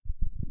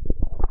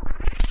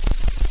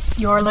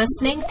You're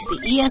listening to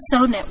the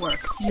ESO Network,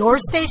 your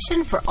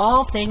station for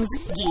all things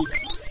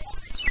geek.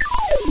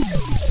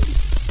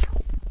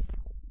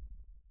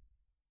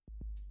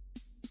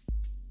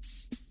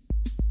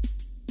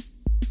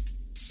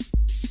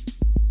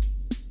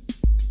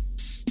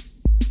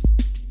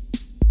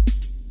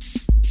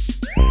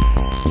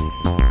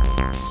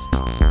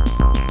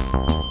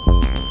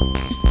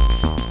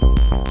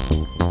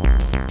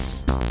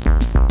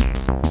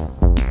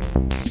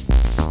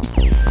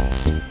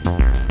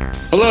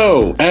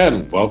 Hello,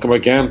 and welcome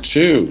again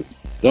to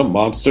the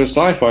Monster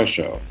Sci-Fi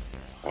Show.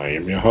 I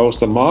am your host,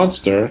 The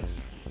Monster,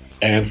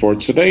 and for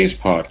today's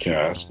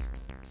podcast,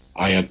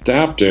 I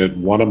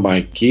adapted one of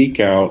my Geek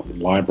Out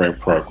library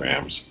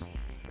programs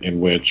in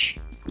which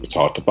we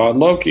talked about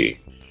Loki.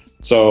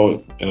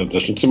 So, in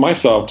addition to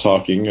myself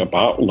talking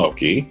about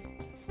Loki,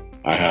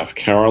 I have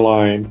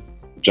Caroline,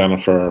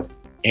 Jennifer,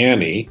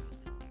 Annie,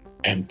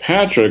 and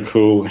Patrick,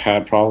 who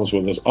had problems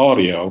with his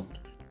audio.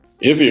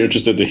 If you're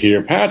interested to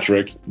hear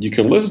Patrick, you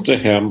can listen to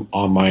him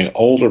on my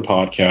older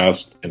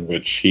podcast in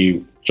which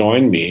he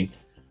joined me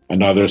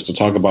and others to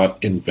talk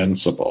about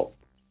Invincible.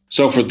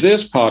 So for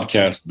this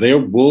podcast, there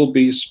will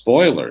be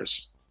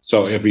spoilers.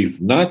 So if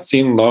you've not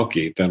seen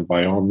Loki, then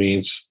by all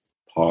means,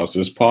 pause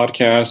this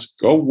podcast,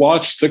 go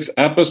watch 6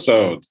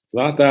 episodes. It's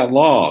not that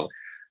long.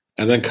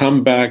 And then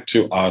come back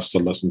to us to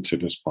listen to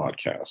this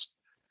podcast.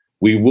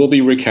 We will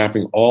be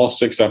recapping all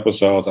 6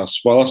 episodes as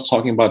well as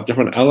talking about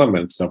different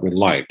elements that we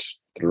liked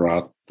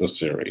throughout the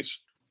series.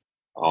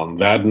 On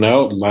that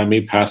note, let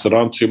me pass it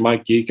on to my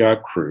Geek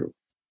Out crew.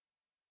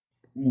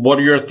 What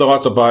are your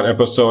thoughts about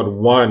episode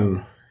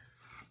 1?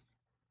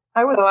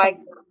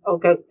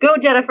 Go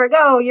Jennifer,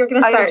 go. You're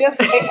going to start.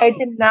 I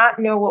did not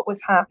know what was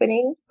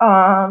happening.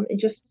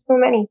 Just so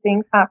many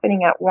things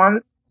happening at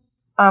once.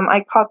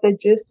 I caught the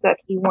gist that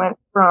he went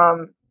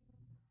from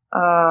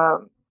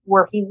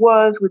where he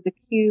was with the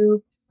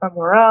cube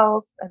somewhere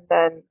else, and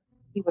then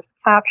he was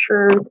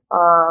captured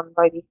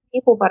by these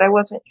people, but I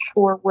wasn't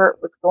sure where it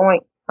was going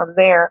from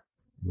there.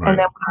 Right. And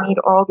then we meet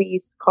all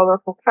these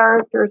colorful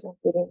characters,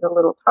 including the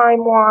little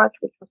time watch,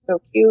 which was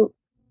so cute.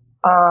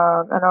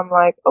 And I'm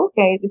like,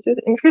 okay, this is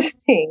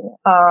interesting.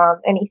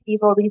 And he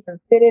sees all these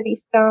infinity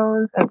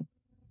stones, and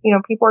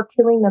people are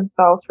killing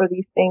themselves for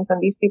these things,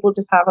 and these people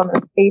just have them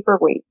as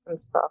paperweights and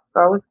stuff.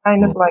 So I was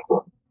kind of like,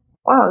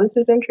 wow, this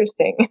is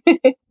interesting.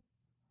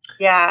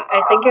 Yeah,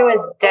 I think it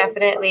was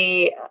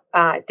definitely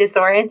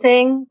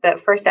disorienting, the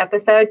first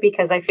episode,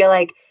 because I feel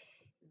like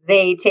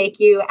they take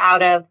you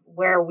out of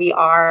where we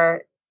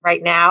are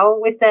right now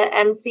with the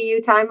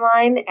MCU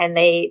timeline, and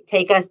they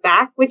take us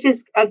back, which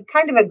is a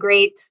kind of a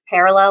great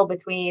parallel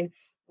between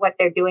what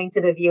they're doing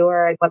to the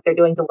viewer and what they're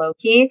doing to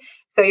Loki.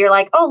 So you're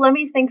like, oh, let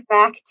me think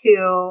back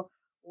to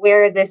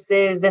where this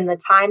is in the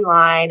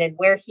timeline and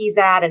where he's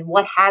at and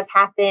what has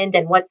happened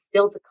and what's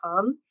still to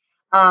come.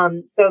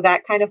 So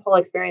that kind of whole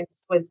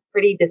experience was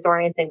pretty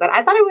disorienting, but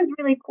I thought it was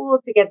really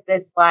cool to get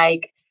this,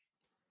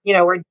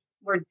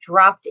 we're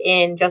dropped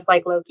in just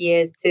like Loki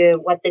is to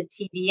what the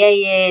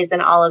TVA is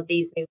and all of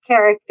these new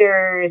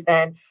characters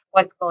and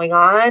what's going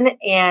on.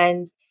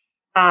 And,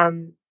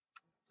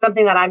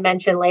 something that I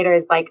mentioned later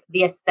is like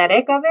the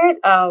aesthetic of it,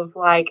 of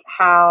like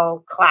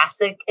how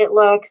classic it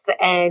looks.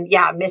 And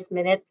yeah, Miss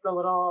Minutes, the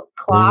little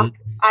clock.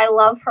 I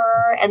love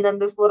her. And then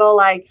this little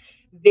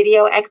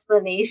video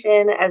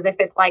explanation as if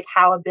it's like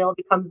how a bill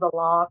becomes a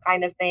law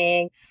kind of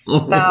thing.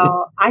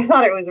 So I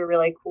thought it was a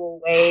really cool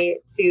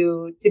way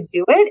to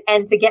do it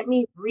and to get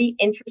me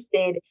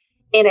reinterested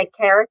in a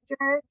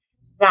character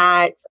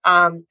that,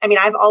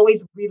 I've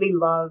always really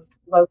loved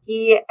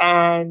Loki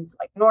and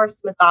like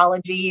Norse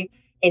mythology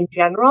in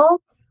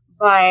general,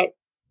 but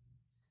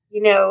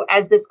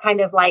as this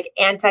kind of like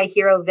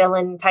anti-hero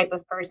villain type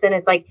of person,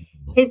 it's like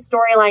his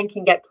storyline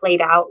can get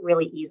played out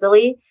really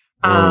easily.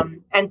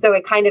 And so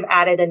it kind of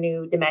added a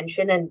new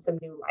dimension and some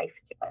new life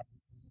to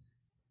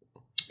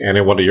it. Annie,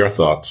 what are your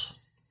thoughts?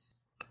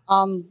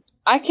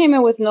 I came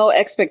in with no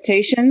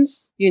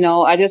expectations.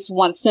 I just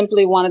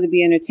simply wanted to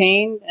be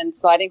entertained. And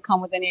so I didn't come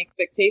with any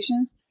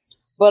expectations.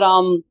 But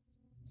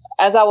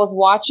as I was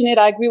watching it,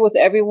 I agree with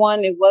everyone.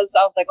 I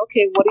was like,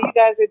 okay, what are you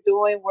guys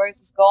doing? Where is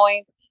this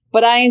going?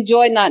 But I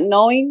enjoyed not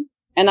knowing,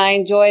 and I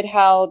enjoyed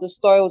how the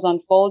story was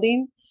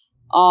unfolding.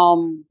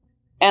 And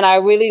I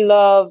really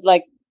loved,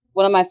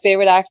 one of my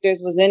favorite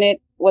actors was in it.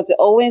 Was it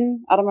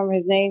Owen? I don't remember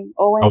his name.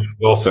 Owen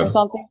Wilson or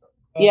something.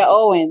 Yeah,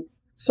 Owen.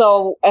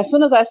 So as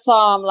soon as I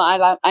saw him,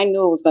 I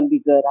knew it was going to be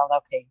good. I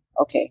was like,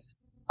 okay.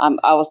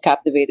 I was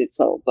captivated.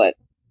 So, but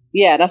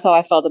yeah, that's how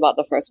I felt about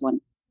the first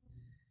one.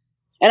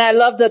 And I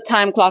love the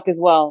time clock as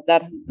well.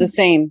 That the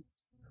same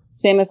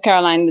as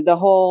Caroline. The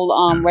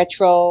whole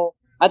retro.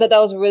 I thought that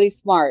was really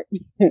smart.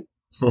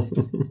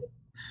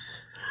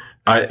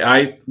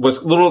 I was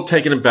a little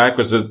taken aback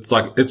because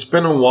it's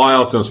been a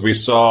while since we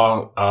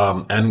saw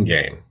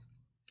Endgame,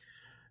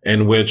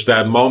 in which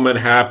that moment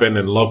happened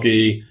and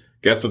Loki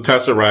gets a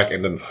Tesseract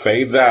and then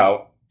fades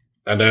out,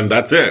 and then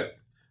that's it.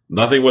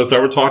 Nothing was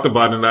ever talked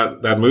about in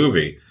that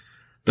movie.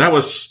 That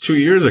was 2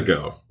 years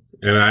ago.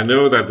 And I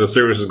know that the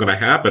series is going to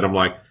happen. I'm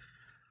like,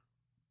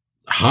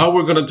 how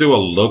we're going to do a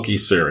Loki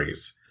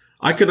series.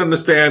 I could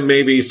understand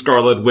maybe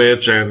Scarlet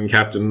Witch and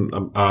Captain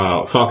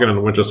Falcon and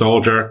the Winter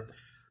Soldier,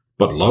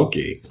 but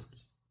Loki,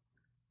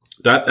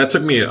 that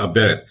took me a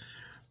bit.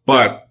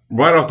 But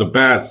right off the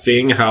bat,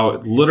 seeing how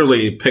it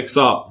literally picks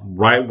up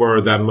right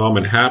where that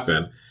moment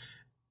happened,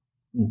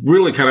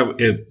 really kind of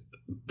it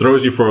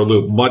throws you for a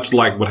loop, much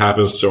like what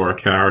happens to our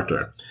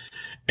character.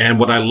 And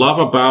what I love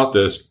about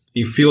this,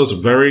 it feels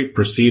very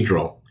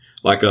procedural,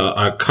 like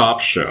a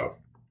cop show,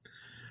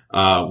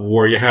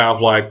 where you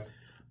have like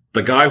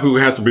the guy who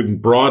has to be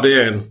brought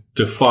in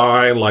to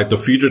find like the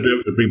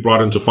fugitive to be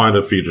brought in to find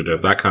a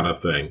fugitive, that kind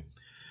of thing.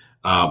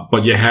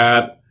 But you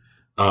had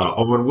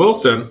Owen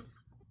Wilson.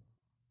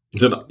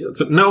 Is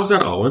it not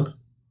Owen?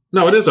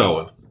 No, it is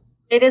Owen.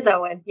 It is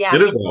Owen. Yeah,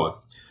 it is Owen.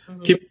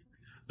 Mm-hmm.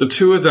 The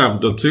two of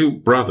them, the two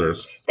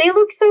brothers. They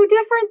look so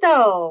different,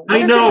 though.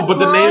 I know, but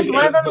the name.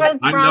 One of them has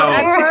brown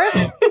hair.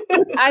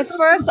 At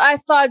first, I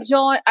thought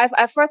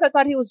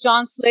he was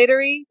John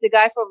Slattery, the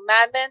guy from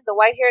Mad Men, the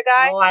white hair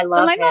guy. Oh, I love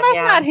him. I'm like, no, that's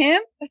not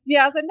him.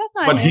 Yeah, I was like, that's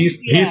not him.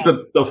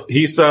 But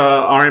he's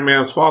Iron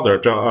Man's father.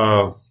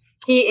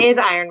 He is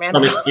Iron Man's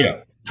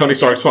father. Tony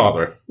Stark's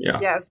father. Yeah.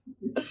 Yes.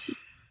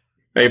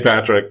 Hey,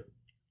 Patrick.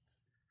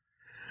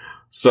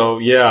 So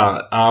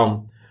yeah.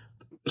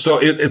 So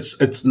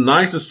it's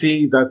nice to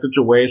see that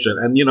situation,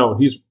 and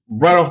he's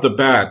right off the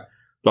bat.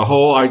 The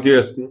whole idea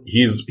is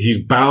he's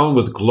bound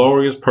with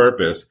glorious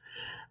purpose,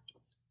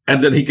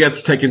 and then he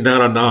gets taken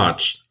down a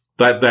notch.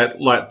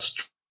 That like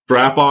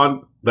strap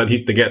on that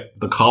to get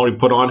the collar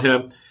put on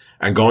him,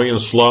 and going in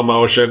slow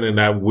motion in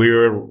that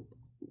weird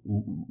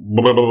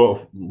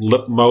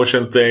lip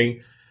motion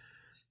thing.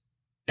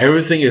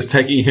 Everything is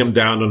taking him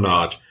down a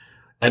notch.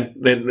 And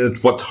then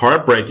what's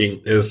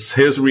heartbreaking is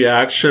his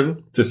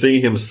reaction to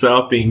seeing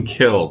himself being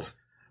killed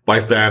by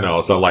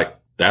Thanos. I'm like,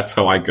 that's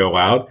how I go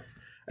out.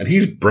 And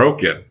he's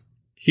broken.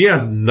 He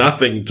has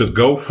nothing to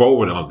go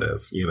forward on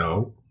this,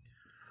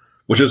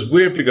 which is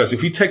weird because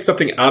if you take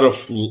something out of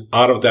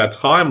that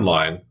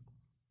timeline,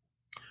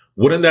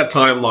 wouldn't that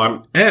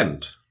timeline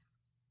end?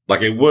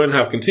 Like it wouldn't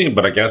have continued,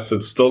 but I guess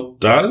it still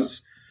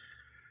does.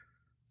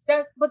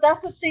 But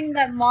that's the thing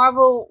that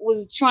Marvel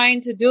was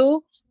trying to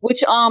do.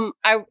 Which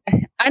I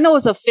know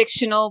is a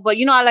fictional, but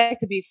I like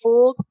to be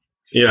fooled.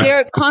 Yeah.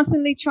 They're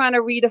constantly trying to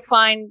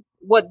redefine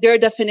what their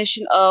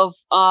definition of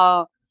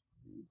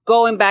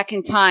going back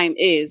in time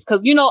is.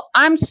 Because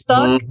I'm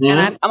stuck,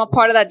 and I'm a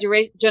part of that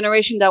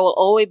generation that will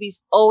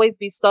always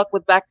be stuck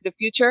with Back to the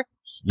Future.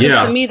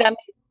 Yeah. To me,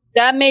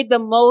 that made the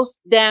most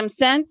damn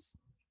sense.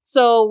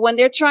 So when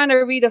they're trying to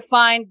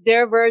redefine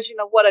their version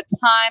of what a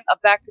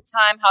back to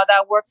time, how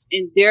that works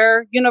in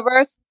their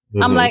universe,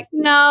 I'm like,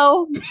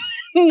 no.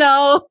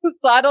 No,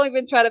 so I don't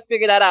even try to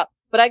figure that out.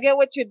 But I get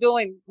what you're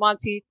doing,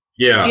 Monty.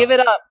 Yeah, give it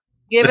up.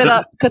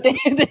 Because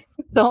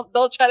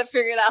don't try to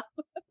figure it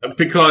out.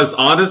 Because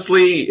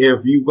honestly,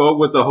 if you go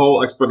with the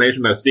whole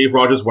explanation that Steve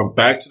Rogers went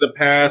back to the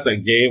past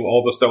and gave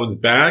all the stones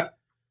back,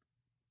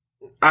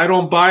 I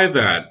don't buy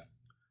that.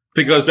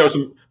 Because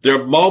there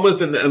are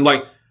moments and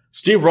like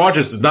Steve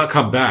Rogers did not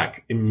come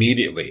back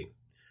immediately,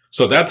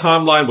 so that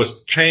timeline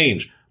was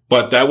changed.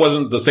 But that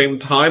wasn't the same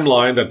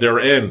timeline that they're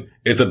in.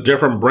 It's a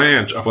different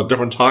branch of a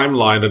different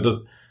timeline.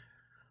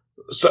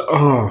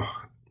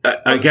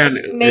 Again,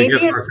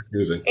 maybe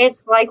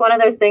it's like one of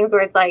those things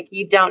where it's like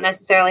you don't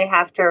necessarily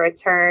have to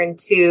return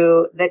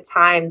to the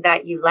time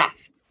that you left.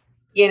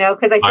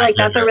 Because I feel like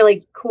that's a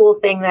really cool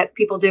thing that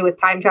people do with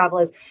time travel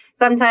is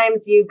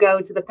sometimes you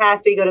go to the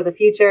past or you go to the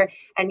future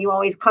and you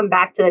always come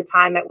back to the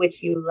time at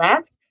which you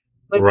left,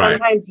 but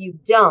sometimes you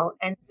don't.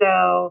 And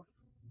so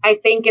I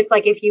think it's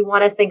like if you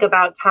want to think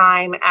about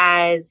time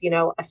as,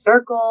 a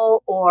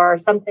circle or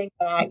something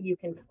that you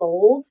can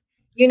fold,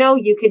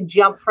 you could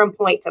jump from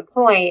point to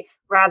point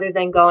rather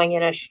than going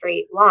in a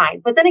straight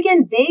line. But then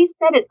again, they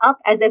set it up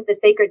as if the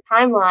sacred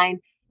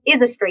timeline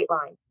is a straight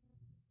line.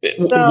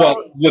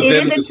 So it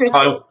is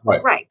interesting.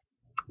 Right.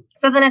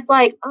 So then it's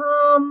like,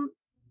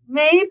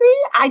 maybe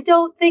I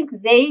don't think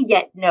they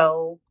yet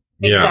know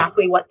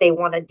exactly what they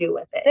want to do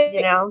with it.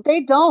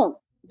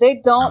 They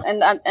don't,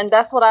 and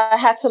that's what I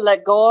had to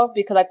let go of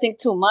because I think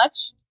too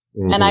much,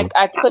 and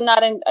I could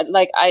not.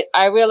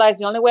 I realized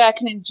the only way I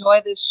can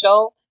enjoy this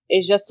show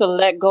is just to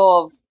let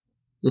go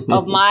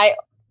of my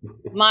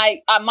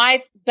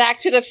Back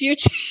to the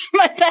Future,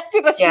 future,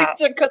 because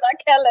I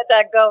can't let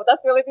that go.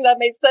 That's the only thing that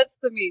made sense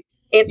to me.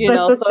 It's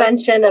the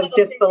suspension of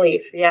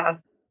disbelief. Yeah,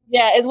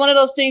 it's one of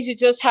those things you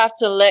just have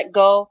to let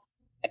go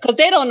because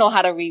they don't know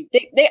how to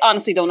They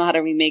honestly don't know how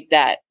to remake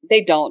that.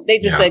 They don't. They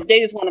just they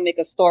just want to make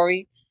a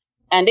story.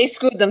 And they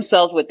screwed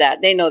themselves with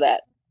that. They know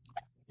that.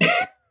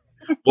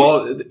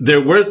 Well,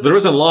 there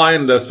is a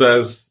line that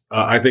says,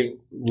 I think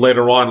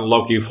later on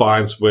Loki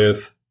finds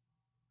with,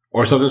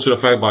 or something to the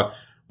effect about,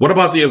 what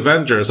about the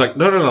Avengers? Like,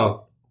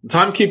 no. The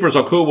Timekeepers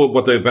are cool with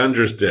what the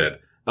Avengers did.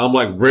 I'm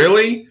like,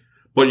 really?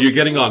 But you're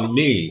getting on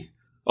me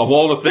of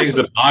all the things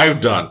that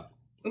I've done.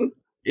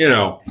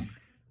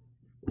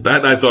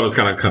 That I thought was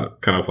kind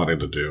of funny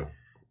to do.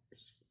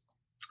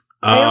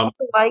 I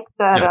also like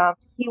that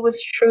he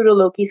was true to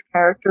Loki's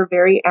character,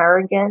 very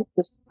arrogant,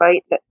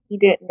 despite that he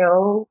didn't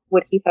know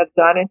what he had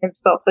gotten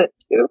himself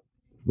into.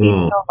 He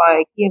felt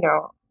like,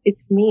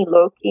 it's me,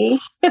 Loki.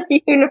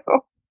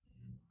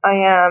 I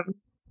am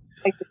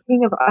like the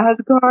king of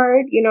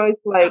Asgard.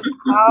 It's like,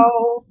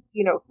 how,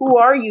 who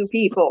are you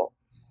people?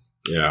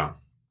 Yeah.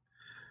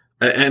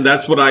 And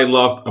that's what I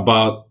loved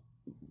about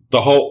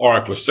the whole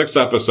arc for 6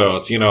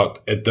 episodes.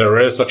 There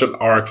is such an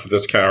arc for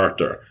this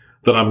character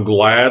that I'm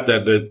glad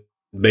that it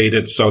made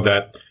it so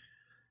that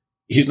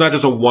he's not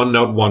just a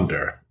one-note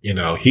wonder.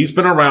 He's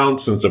been around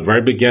since the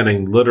very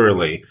beginning,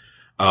 literally.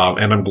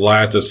 And I'm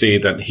glad to see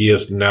that he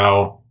is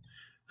now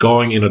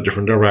going in a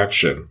different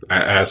direction.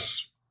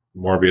 As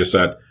Mobius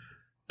said,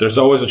 there's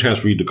always a chance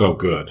for you to go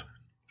good.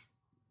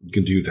 You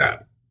can do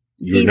that.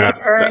 He's not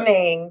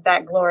earning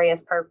that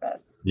glorious purpose.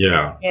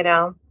 Yeah.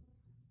 You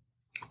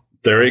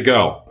There you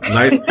go.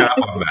 Nice cap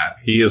on that.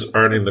 He is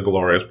earning the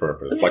glorious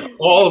purpose, like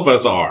all of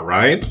us are,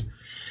 right?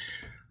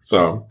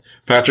 So,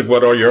 Patrick,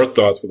 what are your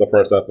thoughts for the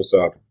first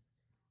episode?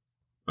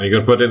 Are you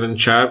going to put it in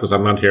chat? Because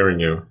I'm not hearing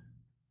you.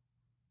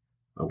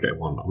 Okay,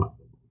 one moment.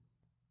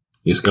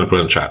 He's going to put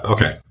it in chat.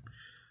 Okay.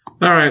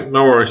 All right,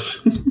 no worries.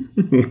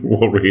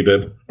 We'll read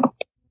it.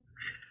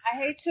 I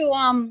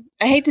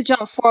hate to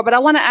jump forward, but I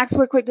want to ask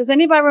real quick. Does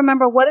anybody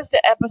remember what is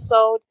the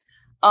episode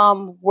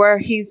where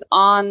he's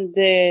on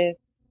the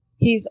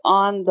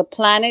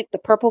planet, the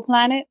purple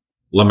planet?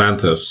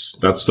 Lamentus.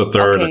 That's the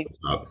third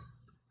episode.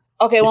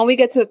 Okay, when we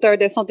get to the third,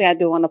 there's something I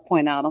do want to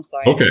point out. I'm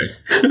sorry. Okay.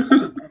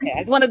 Okay, I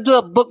just want to do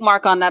a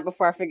bookmark on that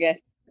before I forget.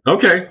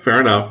 Okay, fair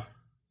enough.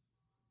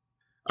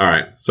 All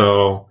right,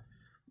 so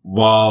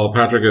while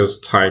Patrick is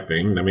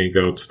typing, let me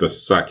go to the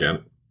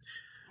second.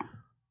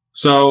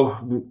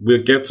 So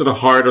we get to the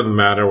heart of the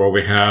matter where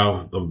we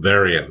have the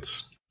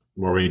variant,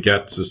 where we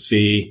get to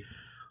see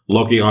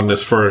Loki on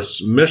this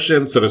first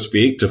mission, so to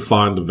speak, to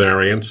find the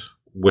variant,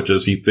 which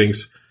is he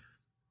thinks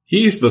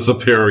he's the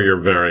superior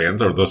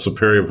variant or the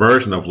superior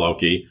version of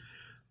Loki.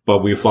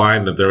 But we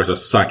find that there's a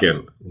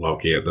second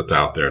Loki that's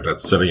out there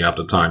that's setting up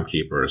the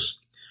timekeepers,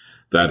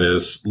 that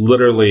is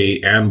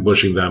literally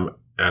ambushing them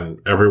and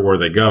everywhere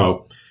they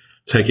go,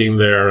 taking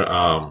their,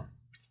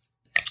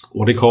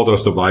 what do you call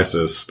those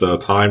devices? The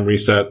time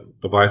reset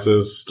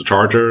devices, the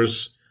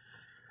chargers,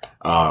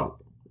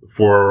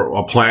 for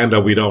a plan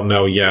that we don't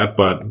know yet,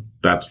 but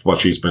that's what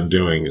she's been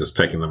doing, is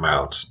taking them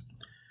out.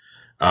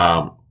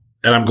 And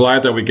I'm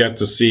glad that we get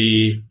to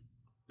see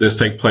this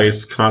take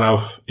place kind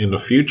of in the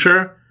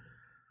future.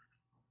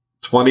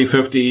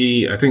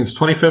 2050, I think it's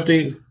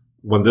 2050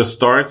 when this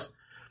starts.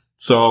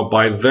 So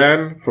by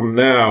then, from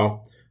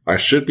now, I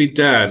should be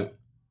dead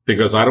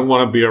because I don't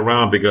want to be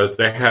around because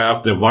they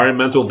have the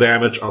environmental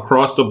damage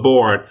across the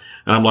board.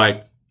 And I'm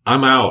like,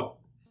 I'm out.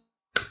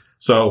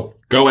 So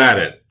go at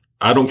it.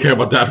 I don't care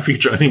about that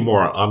feature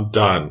anymore. I'm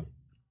done.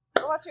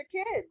 What about your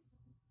kids?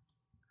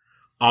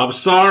 I'm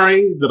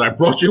sorry that I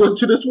brought you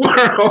into this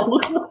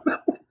world.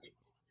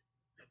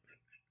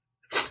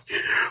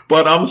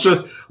 But I'm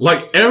just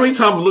like, every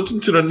time I listen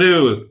to the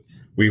news,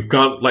 we've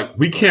gone, like,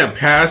 we can't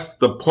pass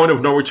the point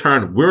of no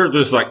return. We're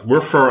just like,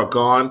 we're far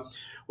gone.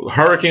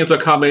 Hurricanes are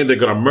coming. They're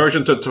going to merge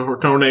into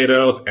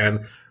tornadoes and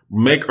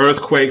make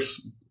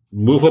earthquakes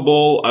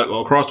movable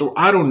across the world.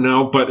 I don't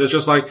know, but it's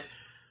just like,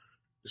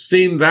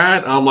 seeing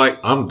that, I'm like,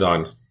 I'm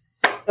done.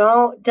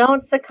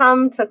 Don't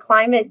succumb to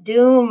climate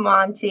doom,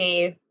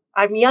 Monty.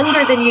 I'm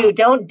younger than you.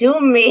 Don't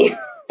doom me.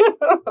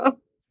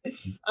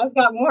 I've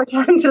got more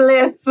time to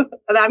live,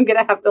 and I'm going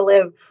to have to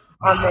live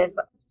on this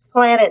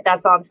planet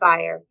that's on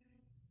fire.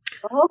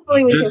 So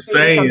hopefully we can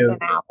figure something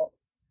out.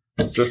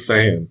 Just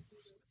saying.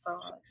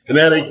 In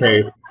any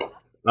case.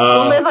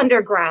 We'll live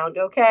underground,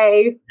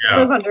 okay? Yeah.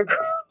 Live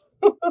underground.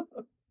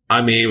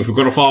 I mean, if we're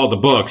going to follow the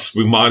books,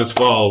 we might as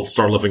well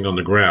start living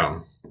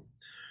underground.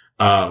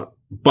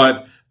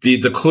 But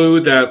the clue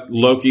that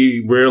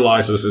Loki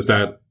realizes is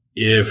that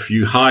if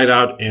you hide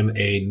out in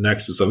a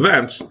Nexus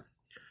event,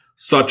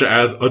 such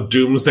as a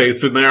doomsday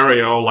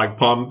scenario like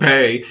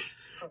Pompeii,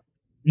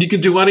 you can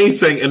do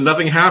anything and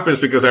nothing happens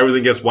because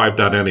everything gets wiped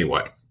out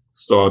anyway.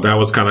 So that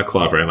was kind of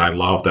clever, and I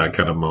love that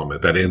kind of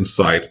moment, that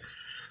insight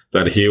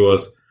that he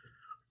was,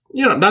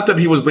 not that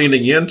he was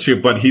leaning into,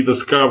 but he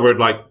discovered,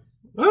 like,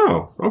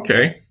 oh,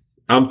 okay,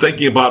 I'm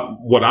thinking about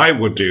what I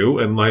would do,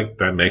 and, like,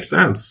 that makes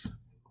sense.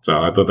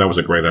 So I thought that was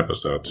a great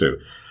episode,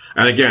 too.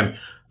 And again,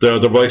 the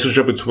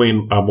relationship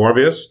between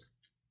Mobius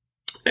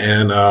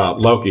and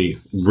Loki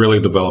really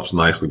develops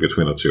nicely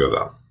between the two of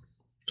them.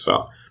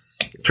 So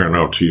turn it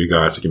over to you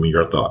guys to give me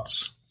your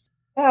thoughts.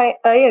 I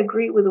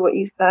agree with what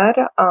you said.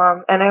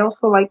 And I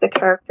also like the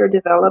character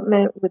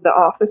development with the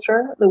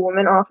officer, the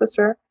woman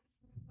officer,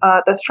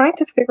 that's trying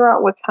to figure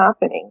out what's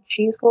happening.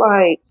 She's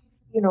like,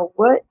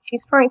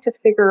 she's trying to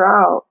figure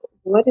out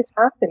what is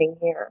happening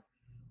here.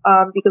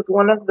 Because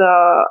one of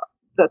the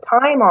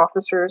time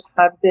officers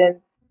had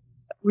been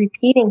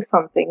repeating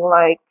something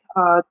like,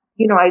 I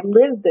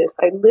lived this.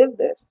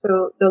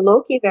 So the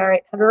Loki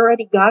variant had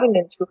already gotten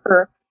into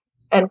her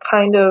and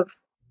kind of,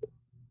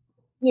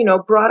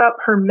 brought up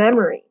her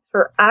memories,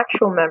 her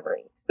actual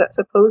memories. that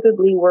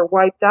supposedly were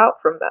wiped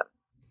out from them.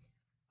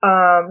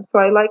 So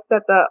I like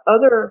that the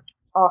other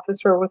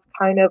officer was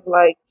kind of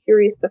like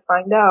curious to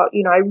find out,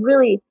 I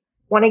really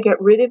want to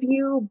get rid of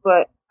you,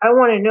 but I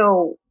want to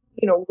know,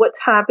 what's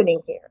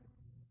happening here.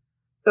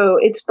 So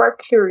it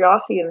sparked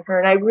curiosity in her,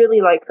 and I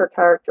really like her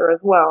character as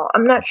well.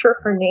 I'm not sure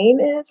her name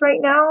is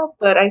right now,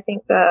 but I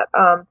think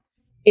that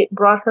it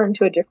brought her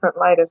into a different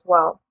light as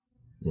well.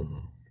 Mm-hmm.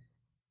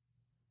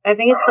 I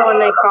think it's the one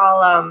they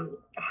call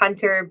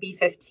Hunter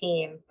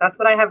B-15. That's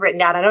what I have written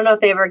down. I don't know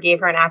if they ever gave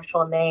her an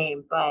actual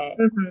name, but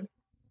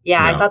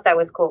yeah, I thought that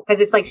was cool.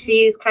 Because it's like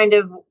she's kind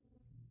of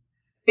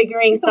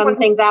figuring some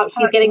things out.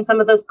 She's getting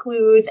some of those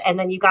clues. And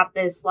then you got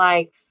this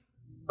like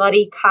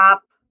buddy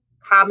cop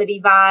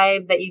comedy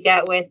vibe that you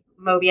get with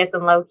Mobius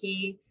and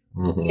Loki.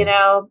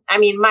 Mm-hmm. I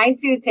mean, my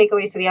two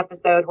takeaways for the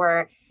episode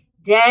were,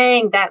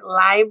 dang, that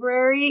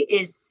library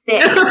is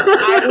sick.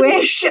 I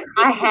wish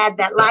I had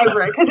that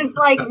library because it's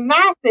like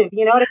massive,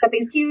 it's got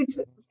these huge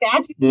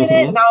statues in it.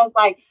 And I was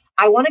like,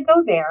 I want to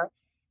go there.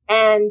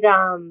 And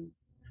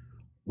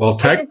well,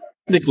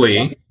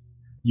 technically,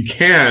 you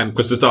can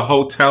because it's a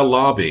hotel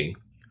lobby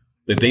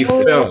that they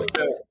filmed.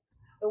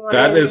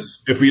 That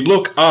is, if we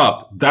look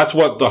up, that's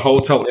what the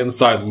hotel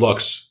inside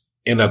looks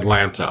in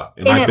Atlanta.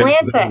 In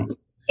Atlanta.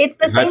 It's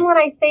the same one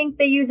I think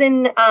they use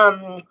in,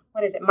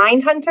 what is it,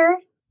 Mindhunter?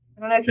 I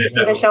don't know if you've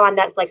seen the show on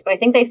Netflix, but I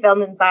think they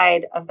filmed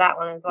inside of that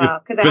one as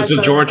well. Because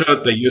in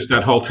Georgia, they use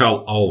that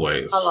hotel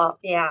always.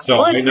 Yeah. So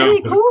well, it's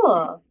really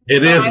cool.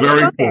 It is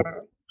very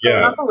cool.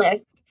 Yes. On the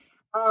list.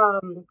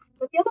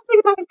 But the other thing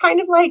that I was kind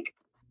of like,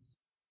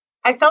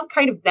 I felt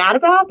kind of bad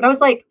about, but I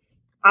was like,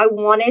 I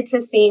wanted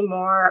to see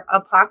more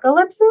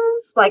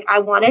apocalypses. Like, I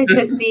wanted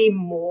to see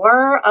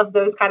more of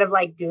those kind of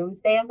like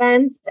doomsday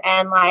events.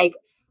 And like,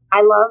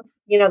 I love,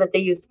 that they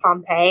used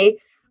Pompeii.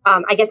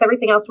 I guess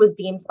everything else was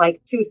deemed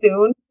like too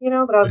soon,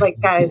 but I was like,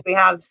 guys, we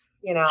have,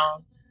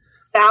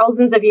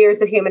 thousands of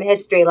years of human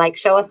history. Like,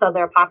 show us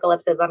other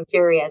apocalypses. I'm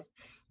curious.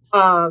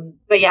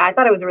 But yeah, I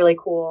thought it was a really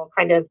cool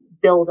kind of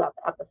build up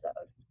episode.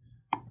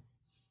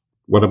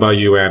 What about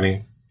you,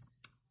 Annie?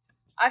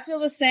 I feel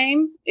the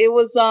same. It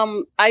was,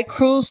 I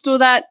cruised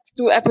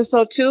through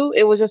episode 2.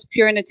 It was just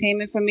pure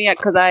entertainment for me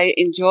because I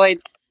enjoyed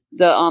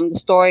the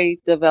story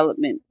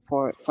development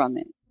from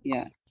it.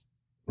 Yeah.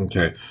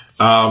 Okay.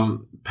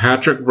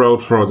 Patrick wrote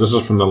this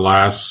is from the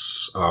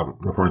last,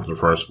 referring to the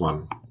first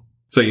one.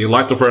 So you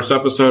liked the first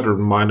episode, it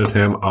reminded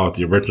him of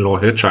the original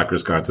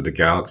Hitchhiker's Guide to the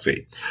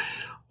Galaxy.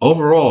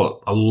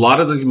 Overall, a lot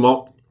of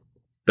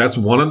that's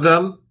one of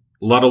them.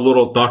 A lot of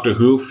little Doctor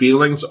Who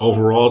feelings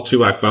overall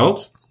too, I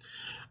felt.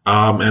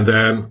 And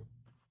then,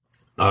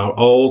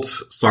 old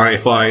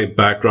sci-fi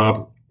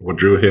backdrop what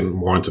drew him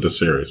more into the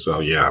series. So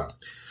yeah.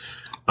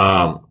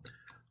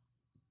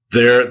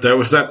 There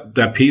was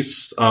that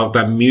piece of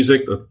that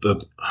music,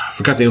 I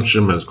forgot the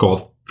instrument. It's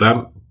called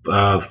the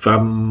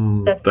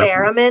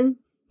theremin.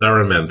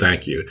 Theremin,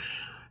 thank you.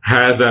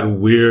 Has that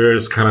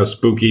weird kind of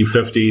spooky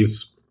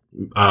 50s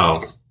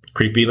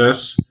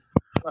creepiness.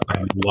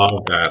 I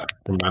love that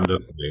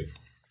tremendously.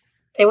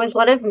 It was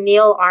one of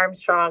Neil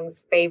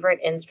Armstrong's favorite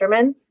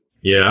instruments.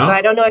 Yeah. So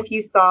I don't know if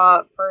you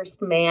saw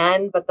First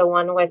Man, but the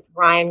one with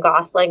Ryan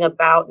Gosling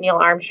about Neil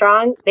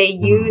Armstrong, they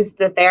used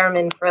the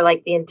theremin for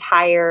like the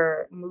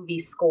entire movie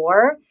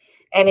score.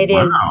 And it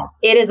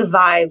is a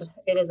vibe.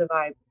 It is a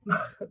vibe.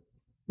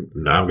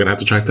 Now I'm going to have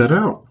to check that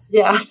out.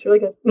 Yeah, it's really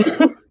good.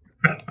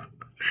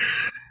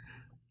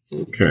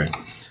 Okay.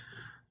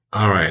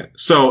 All right.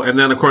 So, and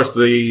then of course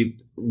we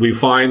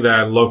find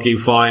that Loki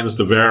finds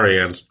the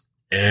variant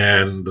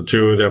and the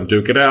two of them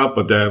duke it out,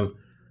 but then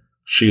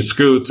she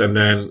scoots and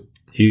then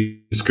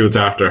he scoots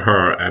after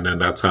her, and then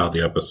that's how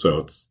the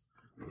episode's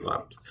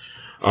left.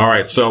 All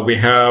right, so we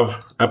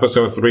have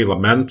episode 3,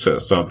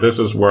 Lamentis. So this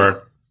is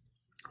where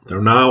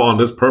they're now on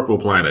this purple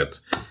planet.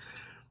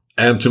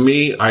 And to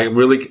me,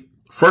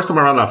 first time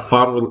around, I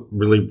found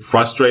really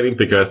frustrating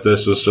because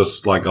this was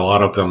just like a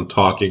lot of them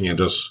talking and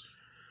just,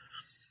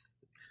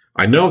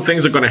 I know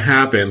things are going to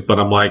happen, but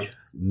I'm like,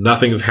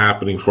 nothing's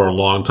happening for a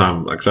long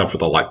time except for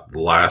the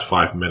last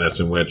 5 minutes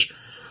in which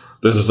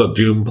this is a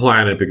doomed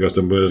planet because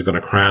the moon is going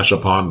to crash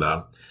upon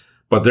them.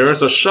 But there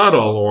is a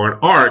shuttle or an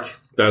ark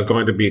that is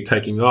going to be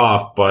taking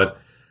off. But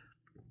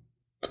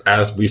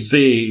as we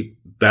see,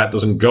 that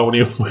doesn't go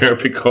anywhere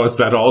because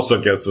that also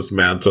gets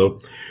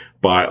dismantled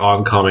by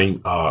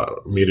oncoming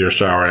meteor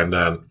shower. And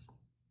then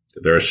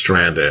they're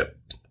stranded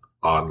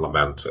on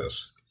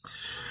Lamentis.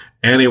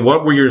 Annie,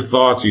 what were your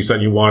thoughts? You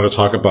said you wanted to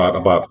talk about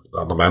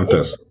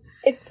Lamentis.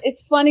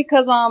 It's funny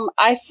because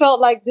I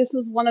felt like this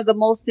was one of the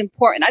most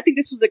important. I think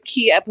this was a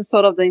key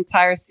episode of the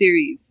entire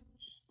series,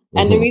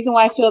 and the reason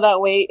why I feel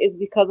that way is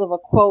because of a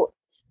quote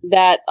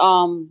that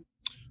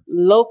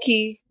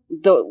Loki,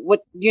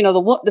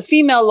 the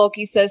female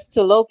Loki says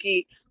to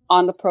Loki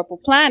on the purple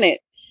planet,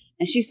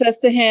 and she says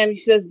to him, she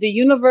says, "The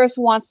universe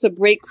wants to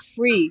break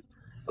free,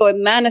 so it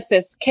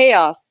manifests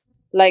chaos,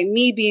 like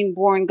me being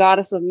born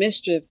goddess of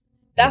mischief."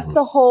 That's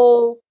the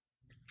whole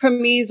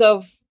premise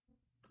of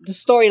the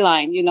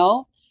storyline,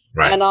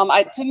 Right. And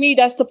to me,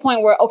 that's the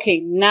point where, okay,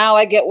 now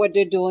I get what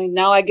they're doing.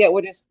 Now I get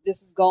where this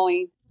is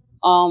going.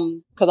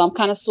 Because I'm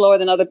kind of slower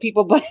than other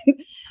people, but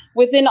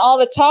within all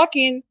the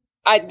talking,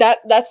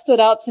 that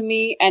stood out to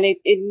me, and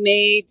it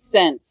made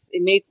sense.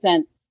 It made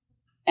sense,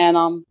 and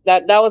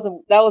that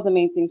was the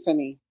main thing for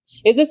me.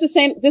 Is this the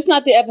same? This is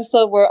not the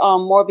episode where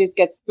Morbius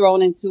gets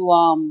thrown into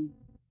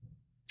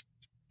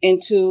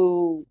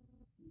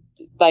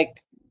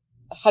like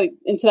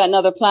into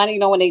another planet? You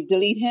know, when they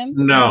delete him?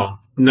 No,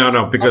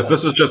 because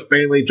this is just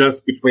mainly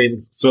just between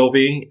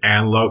Sylvie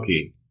and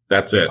Loki.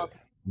 That's it. Okay.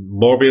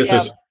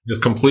 Morbius is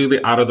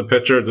completely out of the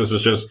picture. This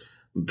is just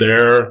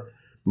their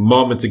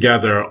moment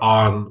together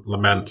on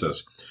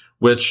Lamentus,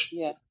 which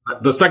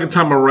the second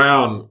time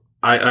around,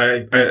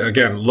 I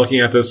again, looking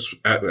at this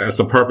as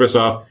the purpose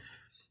of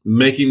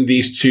making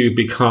these two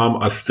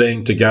become a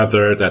thing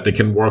together, that they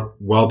can work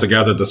well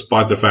together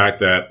despite the fact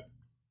that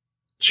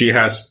she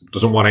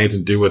doesn't want anything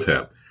to do with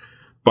him.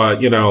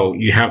 But,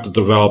 you have to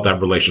develop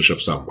that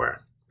relationship somewhere.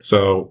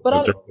 So,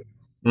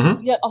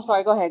 yeah, I'm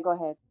sorry. Go ahead.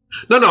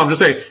 No, I'm just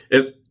saying,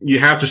 if you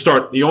have to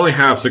start, you only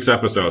have 6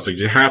 episodes, so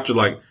you have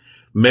to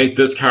make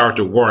this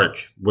character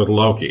work with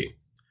Loki.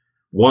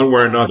 One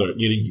way or another,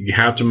 you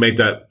have to make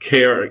that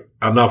care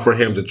enough for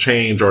him to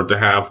change or to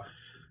have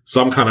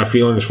some kind of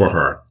feelings for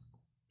her.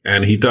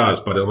 And he does,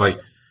 but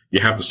you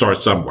have to start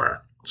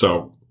somewhere.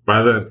 So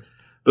rather than,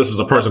 this is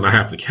a person I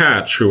have to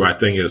catch who I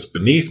think is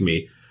beneath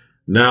me,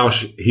 now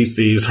he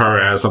sees her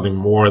as something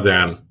more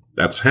than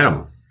that's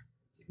him,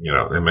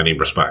 in many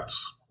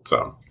respects.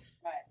 So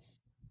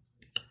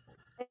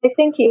I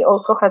think he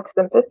also had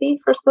sympathy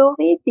for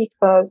Sylvie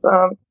because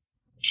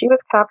she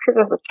was captured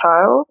as a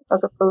child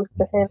as opposed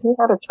to him. He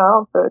had a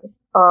childhood,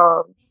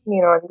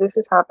 and this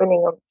is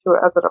happening to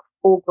as a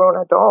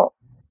full-grown adult.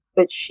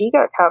 But she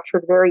got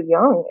captured very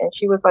young, and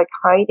she was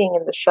hiding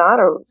in the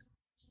shadows,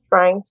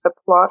 trying to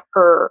plot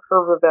her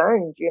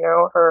revenge,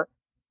 her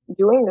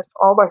doing this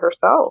all by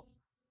herself.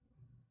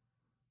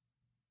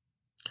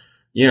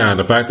 Yeah, and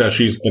the fact that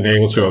she's been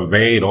able to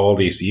evade all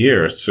these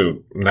years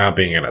to now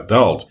being an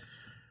adult,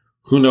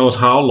 who knows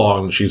how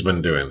long she's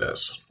been doing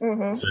this.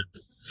 Mm-hmm.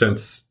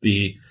 Since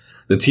the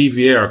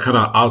TVA are kind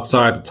of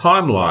outside the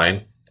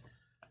timeline,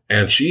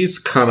 and she's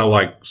kind of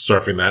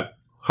surfing that.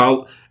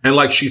 And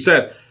like she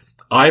said,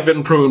 I've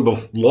been pruned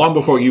long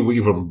before you were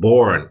even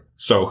born.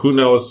 So who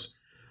knows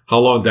how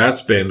long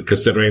that's been,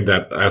 considering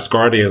that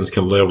Asgardians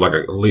can live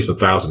at least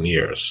 1,000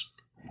 years.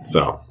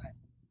 So.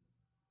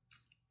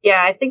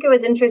 Yeah, I think it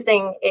was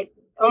interesting. It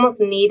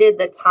almost needed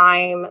the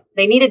time.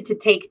 They needed to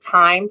take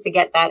time to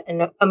get that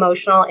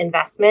emotional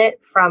investment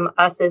from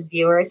us as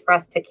viewers for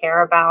us to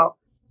care about,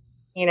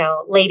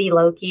 Lady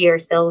Loki or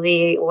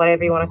Sylvie,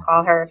 whatever you want to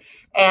call her.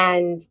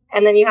 And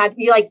then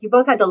you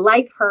both had to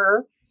like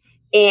her,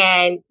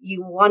 and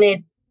you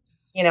wanted,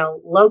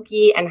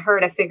 Loki and her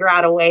to figure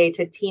out a way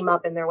to team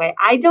up in their way.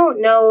 I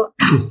don't know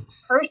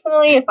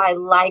personally if I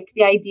like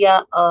the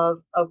idea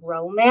of a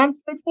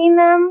romance between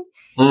them,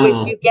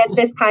 which you get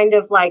this kind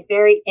of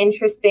very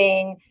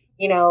interesting,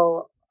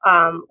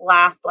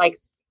 last,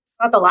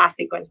 not the last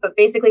sequence, but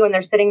basically when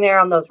they're sitting there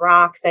on those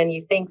rocks and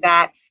you think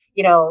that,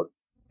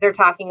 they're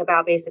talking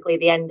about basically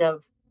the end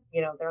of,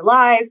 their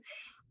lives.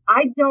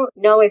 I don't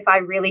know if I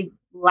really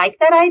like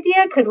that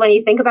idea, because when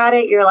you think about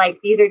it, you're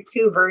these are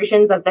two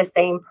versions of the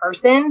same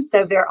person,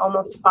 so they're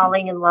almost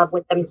falling in love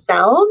with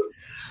themselves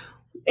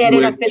and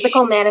in a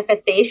physical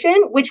manifestation,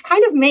 which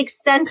kind of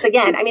makes sense.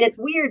 Again, I mean, it's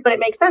weird, but it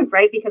makes sense,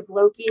 right? Because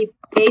Loki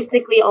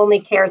basically only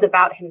cares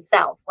about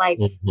himself.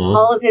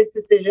 All of his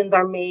decisions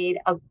are made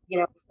of,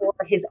 for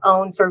his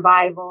own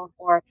survival,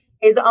 for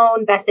his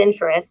own best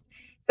interest.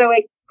 So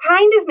it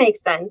kind of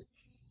makes sense.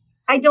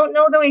 I don't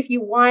know, though, if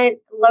you want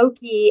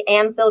Loki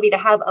and Sylvie to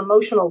have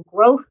emotional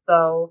growth,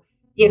 though,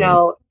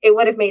 it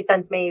would have made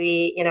sense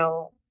maybe,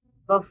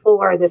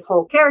 before this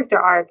whole character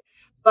arc.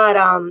 But,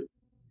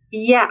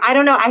 yeah, I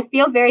don't know. I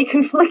feel very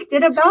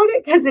conflicted about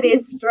it because it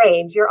is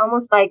strange. You're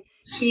almost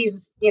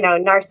he's,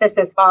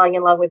 Narcissus falling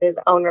in love with his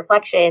own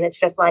reflection. It's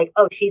just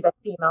oh, she's a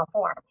female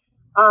form.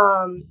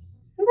 So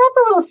that's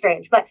a little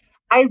strange. But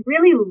I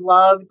really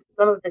loved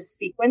some of the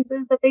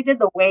sequences that they did,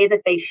 the way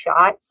that they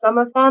shot some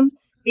of them.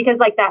 Because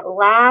that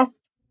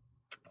last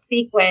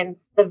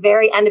sequence, the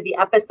very end of the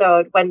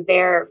episode, when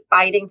they're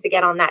fighting to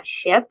get on that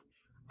ship,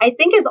 I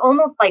think is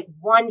almost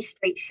one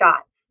straight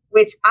shot,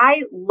 which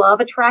I love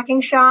a tracking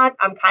shot.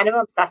 I'm kind of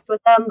obsessed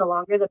with them. The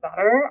longer, the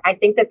better. I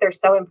think that they're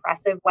so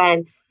impressive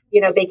when,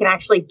 they can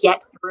actually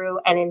get through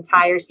an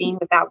entire scene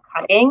without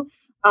cutting.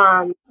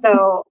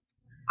 So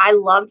I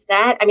loved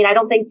that. I mean, I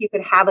don't think you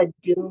could have a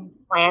doomed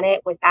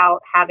planet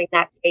without having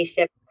that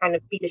spaceship kind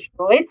of be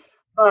destroyed,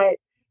 but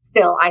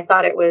still, I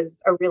thought it was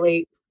a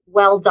really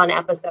well done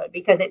episode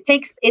because it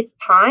takes its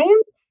time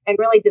and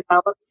really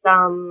develops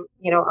some,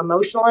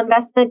 emotional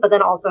investment, but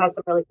then also has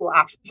some really cool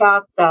action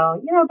shots.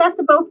 So, best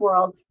of both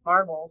worlds,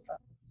 Marvel.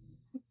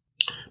 So.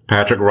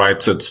 Patrick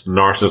writes it's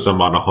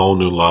narcissism on a whole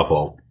new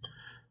level.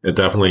 It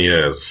definitely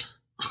is.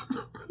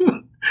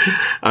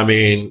 I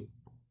mean,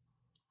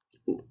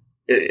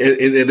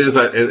 it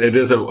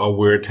is a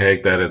weird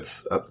take that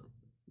it's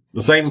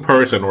the same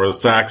person or the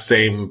exact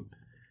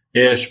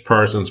same-ish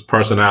person's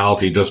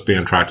personality just being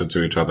attracted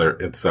to each other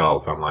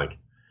itself. I'm like,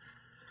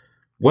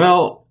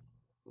 well,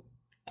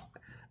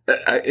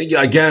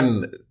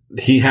 again,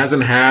 he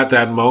hasn't had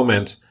that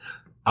moment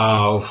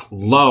of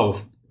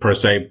love per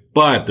se,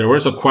 but there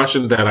was a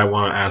question that I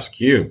want to ask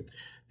you,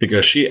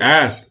 because she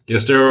asked,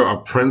 is there a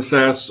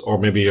princess or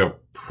maybe a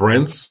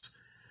prince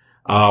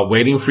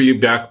waiting for you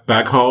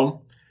back home?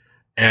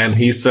 And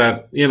he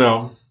said,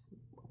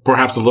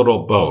 perhaps a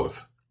little of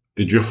both.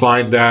 Did you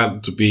find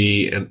that to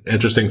be an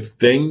interesting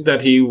thing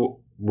that he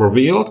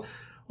revealed?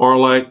 Or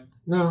like,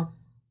 no,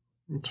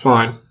 it's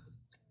fine.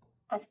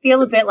 I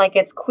feel a bit like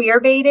it's queer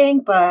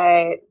baiting,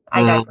 but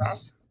I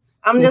digress.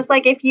 I'm just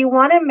like, if you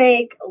want to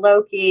make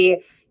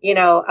Loki,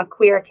 a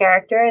queer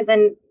character,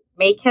 then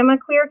make him a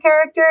queer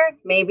character.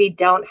 Maybe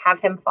don't have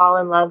him fall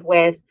in love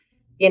with,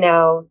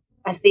 a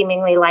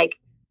seemingly like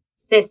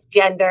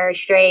cisgender,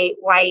 straight,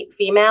 white,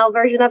 female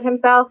version of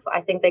himself.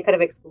 I think they could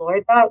have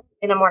explored that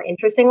in a more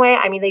interesting way.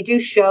 I mean, they do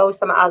show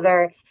some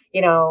other,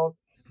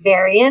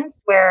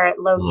 variants where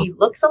Loki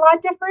looks a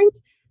lot different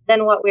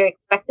than what we're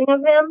expecting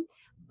of him.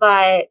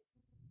 But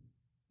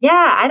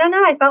yeah, I don't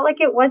know. I felt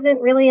like it wasn't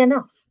really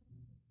enough.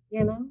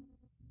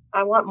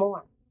 I want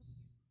more.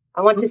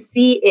 I want to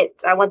see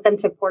it. I want them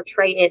to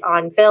portray it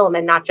on film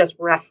and not just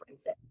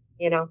reference it,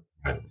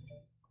 Right.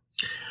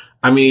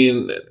 I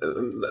mean,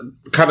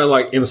 kind of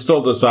like in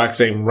still the exact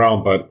same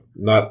realm, but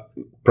not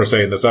per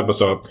se in this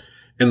episode.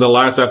 In the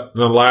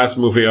last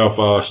movie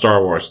of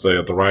Star Wars,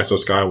 the Rise of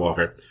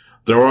Skywalker,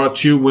 there are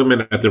two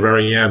women at the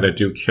very end that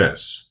do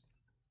kiss.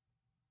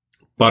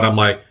 But I'm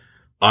like,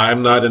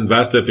 I'm not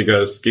invested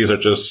because these are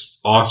just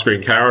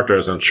off-screen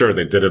characters, and sure,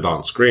 they did it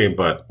on screen,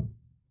 but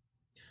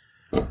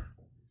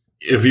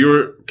if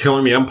you're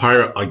killing the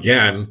Empire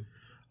again,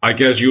 I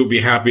guess you would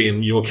be happy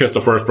and you will kiss the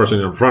first person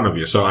in front of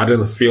you. So I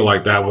didn't feel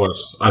like that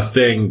was a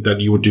thing that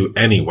you would do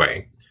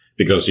anyway,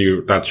 because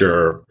that's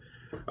your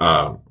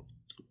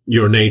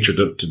nature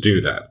to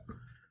do that.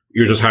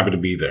 You're just happy to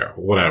be there,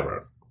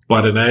 whatever.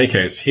 But in any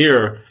case,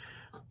 here,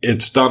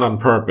 it's done on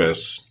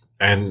purpose,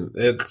 and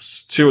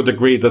it's to a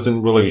degree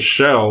doesn't really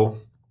show.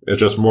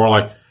 It's just more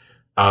like,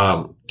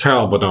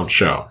 tell but don't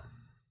show.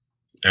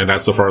 And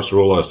that's the first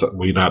rule, is that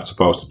we're not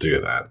supposed to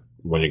do that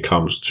when it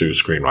comes to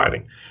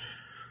screenwriting.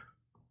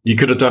 You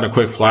could have done a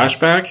quick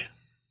flashback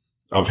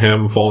of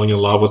him falling in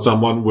love with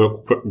someone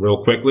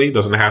real quickly. It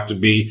doesn't have to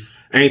be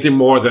anything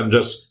more than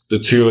just the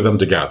two of them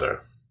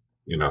together.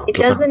 It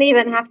doesn't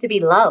even have to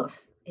be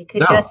love. It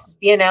could just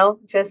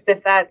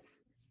if that's,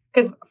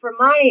 because from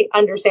my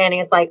understanding,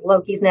 it's like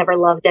Loki's never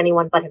loved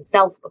anyone but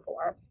himself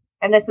before.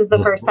 And this is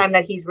the first time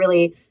that he's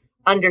really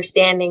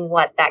understanding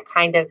what that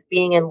kind of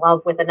being in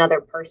love with another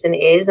person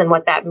is, and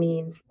what that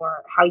means for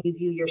how you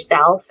view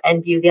yourself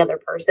and view the other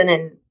person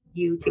and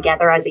you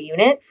together as a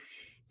unit.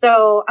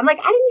 So I'm like,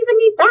 I didn't even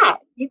need that.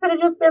 You could have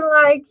just been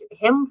like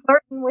him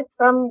flirting with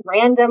some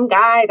random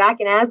guy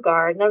back in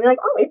Asgard, and I'd be like,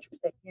 oh,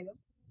 interesting,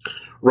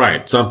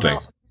 Right, something.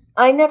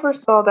 I never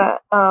saw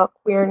that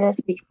queerness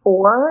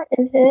before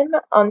in him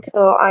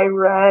until I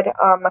read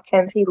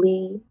Mackenzie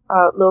Lee,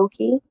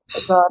 Loki,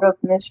 The God of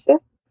Mischief,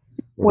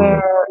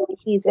 where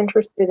he's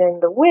interested in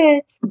the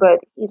witch, but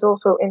he's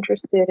also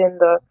interested in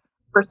the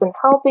person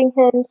helping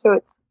him. So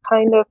it's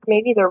kind of,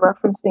 maybe they're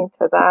referencing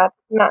to that.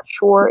 I'm not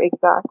sure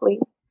exactly.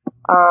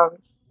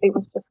 It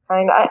was just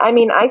kind of,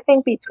 I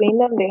think between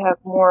them, they have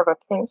more of a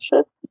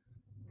kinship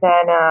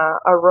than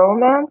a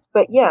romance.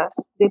 But yes,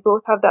 they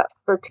both have that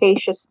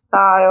flirtatious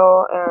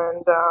style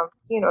and,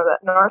 that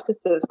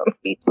narcissism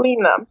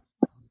between them.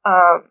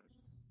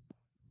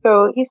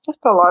 So he's just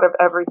a lot of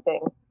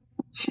everything.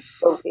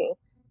 Loki.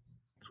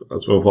 So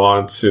let's move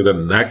on to the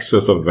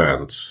Nexus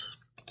event,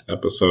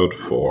 episode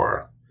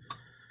 4.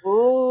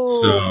 Ooh.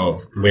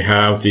 So we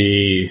have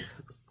the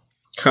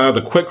kind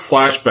of the quick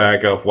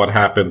flashback of what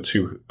happened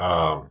to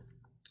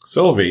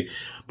Sylvie,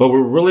 but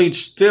we're really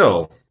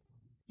still,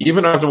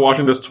 even after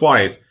watching this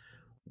twice,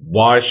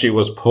 why she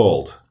was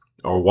pulled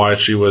or why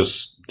she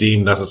was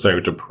deemed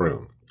necessary to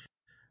prune.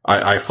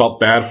 I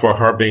felt bad for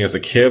her being as a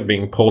kid,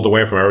 being pulled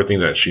away from everything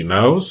that she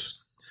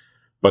knows,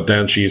 but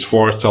then she's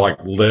forced to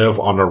live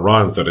on the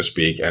run, so to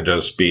speak, and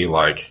just be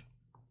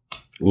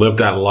live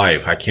that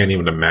life. I can't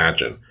even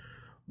imagine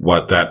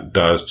what that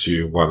does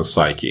to one's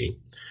psyche.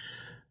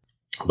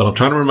 But I'm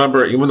trying to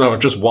remember, even though I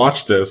just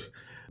watched this,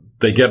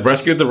 they get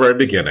rescued at the very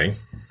beginning.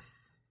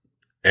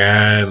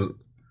 And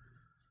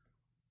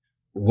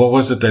what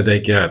was it that they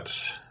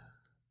get?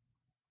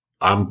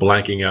 I'm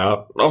blanking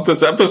out of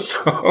this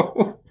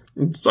episode.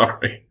 I'm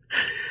sorry.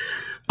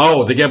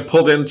 Oh, they get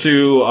pulled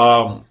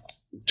into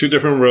 2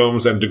 different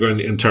rooms and do an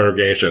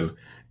interrogation.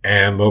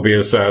 And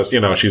Mobius says,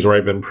 she's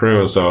already been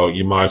pruned, so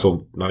you might as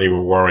well not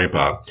even worry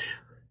about it.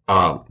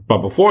 But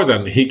before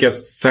then, he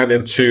gets sent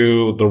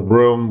into the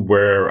room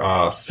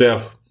where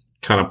Sif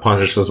kind of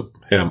punishes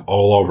him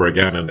all over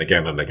again and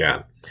again and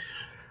again.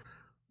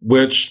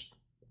 Which,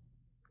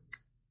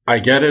 I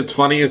get it, it's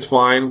funny, it's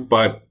fine,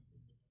 but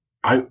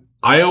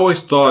I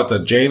always thought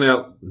that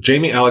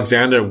Jamie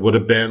Alexander would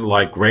have been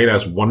great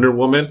as Wonder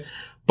Woman,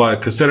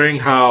 But considering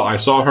how I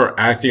saw her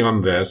acting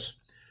on this,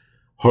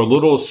 her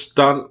little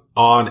stunt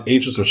on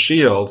Agents of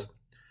S.H.I.E.L.D.,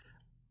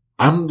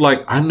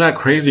 I'm not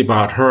crazy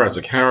about her as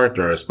a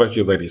character,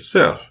 especially Lady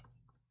Sif.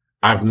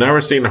 I've never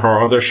seen her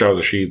other show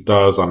that she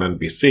does on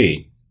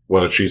NBC,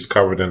 whether she's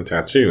covered in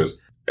tattoos.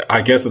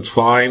 I guess it's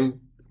fine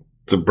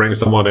to bring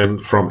someone in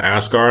from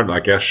Asgard.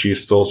 I guess she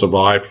still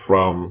survived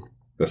from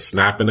the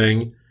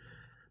snapping,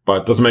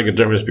 but it doesn't make a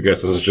difference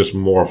because this is just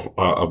more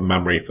of a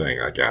memory thing,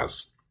 I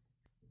guess.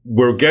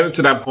 We're getting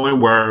to that point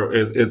where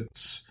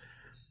it's,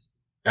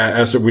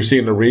 as we see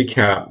in the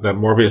recap, that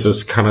Mobius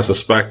is kind of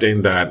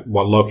suspecting that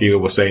what Loki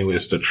was saying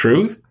is the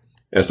truth,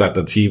 is that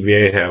the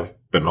TVA have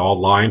been all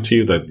lying to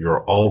you, that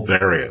you're all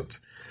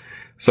variants.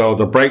 So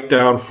the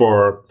breakdown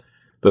for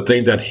the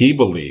thing that he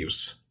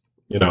believes,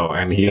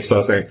 and he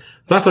starts saying,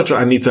 it's not that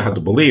I need to have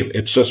the belief,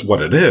 it's just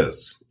what it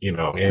is, he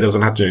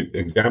doesn't have to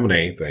examine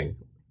anything.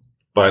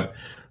 But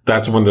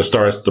that's when there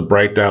starts to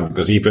break down,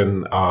 because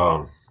even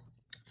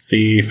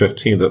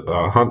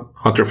C-15,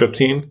 Hunter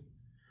 15,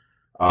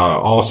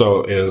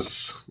 also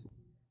is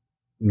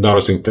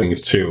noticing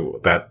things too,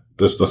 that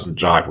this doesn't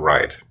jive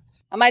right.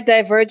 I might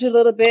diverge a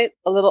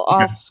little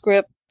off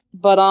script,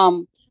 but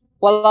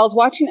while I was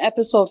watching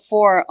episode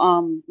 4,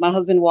 my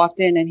husband walked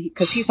in and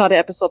because he saw the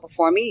episode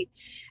before me,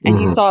 and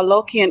he saw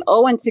Loki and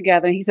Owen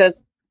together, and he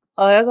says,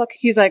 "Oh, that's okay."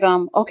 He's like,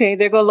 okay,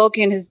 there go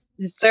Loki and his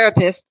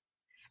therapist."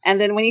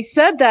 And then when he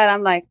said that,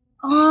 I'm like,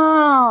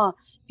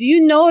 do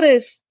you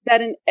notice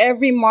that in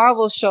every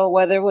Marvel show,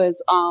 whether it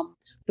was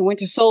the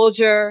Winter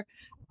Soldier,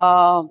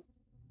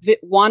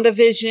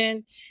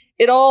 WandaVision,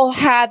 it all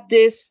had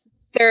this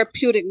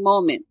therapeutic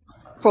moment.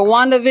 For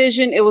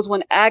WandaVision, it was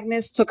when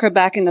Agnes took her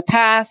back in the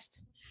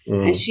past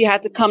and she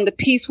had to come to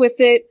peace with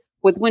it.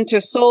 With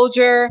Winter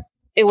Soldier,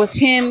 it was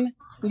him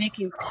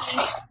making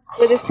peace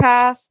with his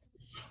past.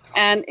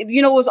 And, it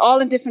was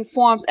all in different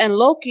forms. And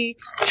Loki,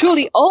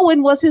 truly,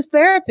 Owen was his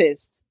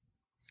therapist.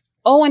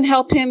 Owen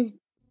helped him,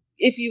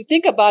 if you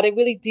think about it,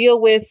 really deal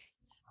with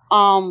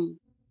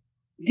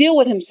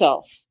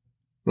himself.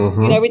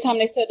 Every time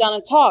they sat down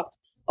and talked.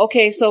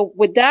 Okay, so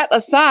with that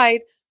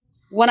aside,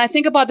 when I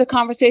think about the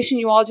conversation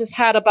you all just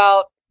had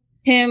about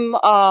him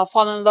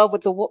falling in love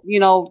with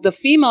the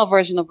female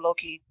version of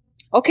Loki.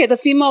 Okay, the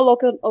female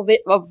Loki of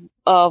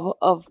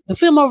the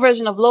female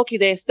version of Loki,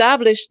 they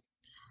established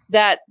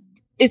that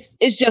it's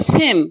just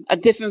him, a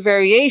different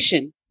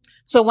variation.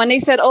 So when they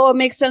said, "Oh, it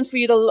makes sense for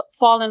you to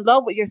fall in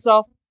love with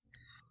yourself,"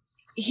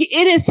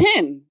 it is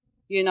him,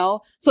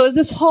 So it's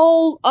this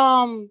whole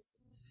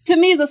to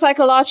me, it's a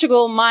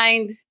psychological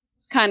mind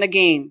kind of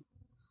game,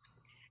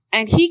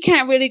 and he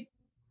can't really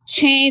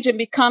change and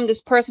become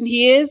this person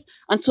he is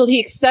until he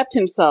accepts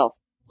himself,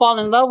 fall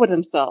in love with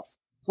himself,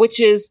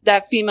 which is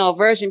that female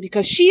version,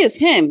 because she is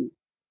him,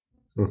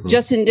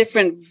 just in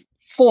different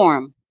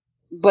form.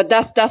 But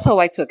that's how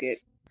I took it.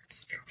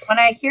 When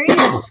I hear you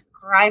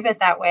describe it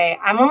that way,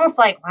 I'm almost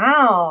like,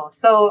 wow.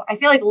 So I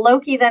feel like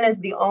Loki then is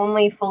the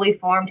only fully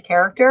formed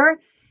character,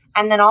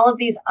 and then all of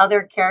these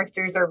other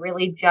characters are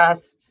really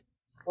just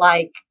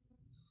like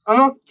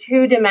almost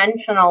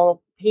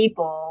two-dimensional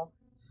people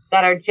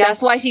that are just...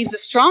 That's why he's the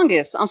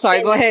strongest. I'm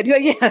sorry, go ahead.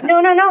 Yeah.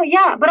 No,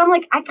 yeah. But I'm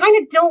like, I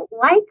kind of don't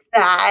like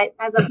that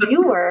as a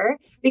viewer,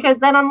 because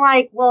then I'm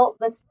like, well,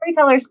 the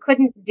storytellers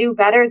couldn't do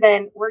better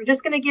than, we're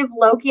just going to give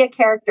Loki a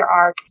character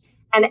arc,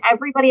 and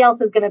everybody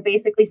else is going to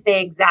basically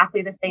stay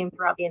exactly the same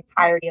throughout the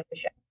entirety of the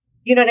show.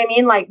 You know what I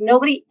mean? Like,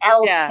 nobody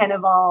else can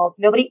evolve.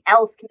 Nobody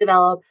else can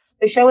develop.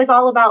 The show is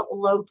all about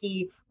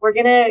Loki. We're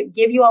going to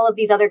give you all of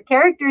these other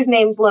characters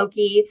named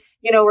Loki.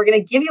 We're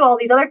going to give you all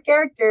these other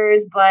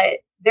characters, but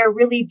they're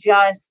really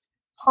just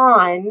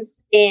pawns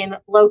in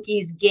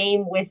Loki's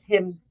game with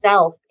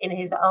himself in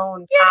his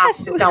own path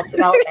to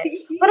self-development.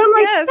 But I'm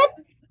like,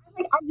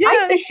 I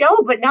like the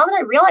show, but now that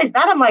I realize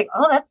that, I'm like,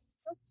 oh, that's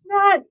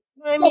not,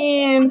 I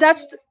mean.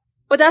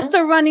 But that's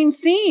the running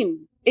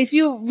theme. If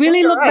you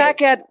really look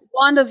back at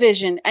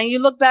WandaVision, and you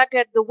look back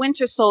at the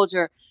Winter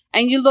Soldier,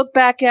 and you look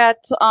back at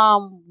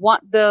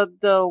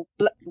the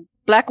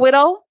Black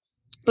Widow,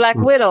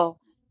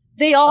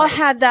 they all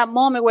had that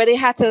moment where they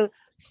had to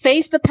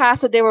face the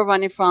past that they were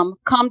running from,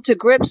 come to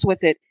grips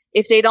with it.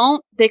 If they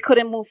don't, they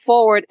couldn't move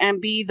forward and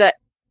be the,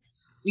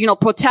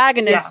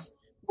 protagonist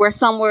where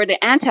some were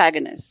the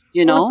antagonists,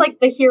 Well, it's like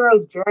the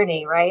hero's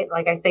journey, right?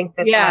 Like, I think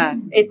that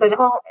it's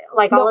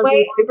all of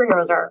these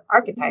superheroes are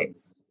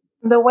archetypes.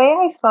 The way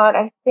I saw it,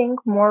 I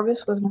think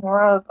Morbus was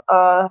more of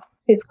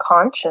his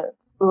conscience.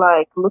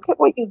 Like, look at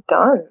what you've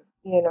done,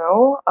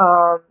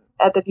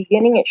 At the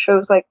beginning, it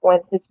shows like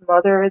when his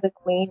mother, the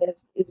queen,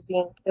 is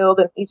being killed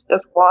and he's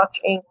just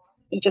watching.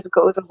 He just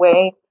goes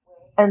away.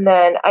 And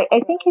then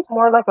I think he's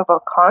more like of a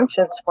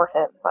conscience for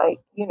him. Like,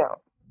 you're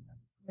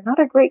not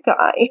a great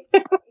guy.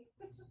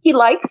 He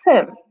likes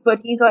him,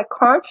 but he's like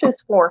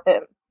conscious for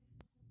him.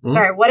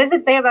 Sorry, what does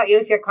it say about you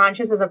if your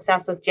conscience is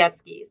obsessed with jet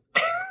skis?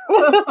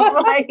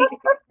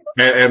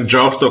 And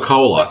Josta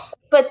Cola.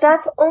 But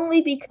that's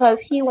only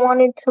because he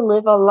wanted to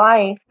live a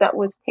life that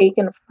was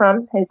taken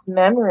from his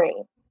memory.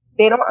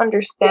 They don't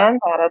understand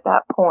that at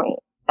that point.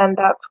 And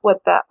that's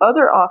what that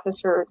other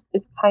officer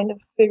is kind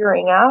of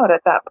figuring out at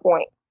that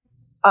point,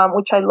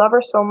 which I love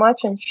her so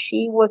much. And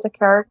she was a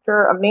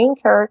main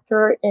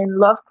character in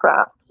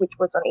Lovecraft, which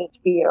was on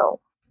HBO.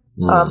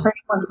 Her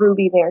name was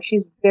Ruby there.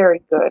 She's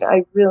very good.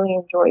 I really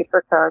enjoyed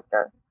her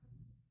character.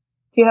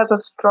 She has a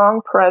strong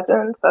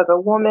presence as a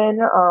woman.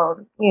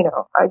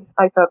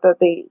 I thought that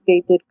they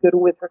did good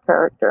with her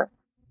character.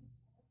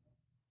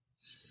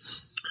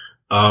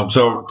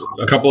 So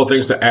a couple of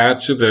things to add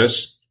to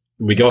this.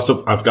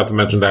 I forgot to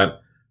mention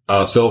that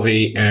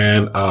Sylvie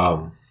and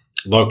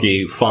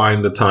Loki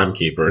find the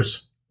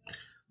timekeepers.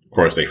 Of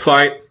course, they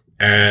fight,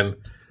 and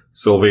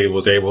Sylvie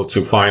was able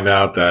to find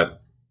out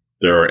that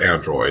there are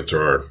androids,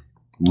 or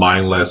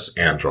mindless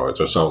androids,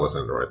 or soulless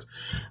androids.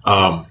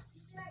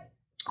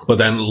 But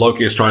then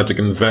Loki is trying to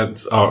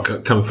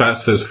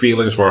confess his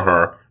feelings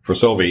for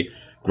Sylvie,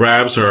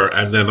 grabs her,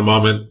 and then the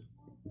moment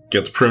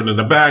gets pruned in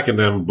the back, and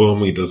then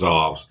boom, he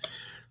dissolves.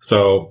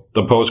 So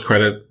the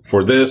post-credit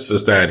for this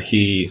is that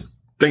he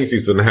thinks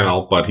he's in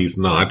hell, but he's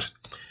not.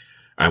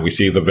 And we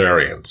see the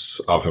variants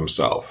of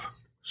himself.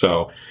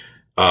 So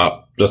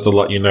just to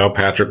let you know,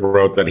 Patrick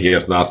wrote that he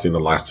has not seen the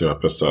last 2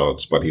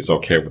 episodes, but he's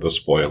okay with the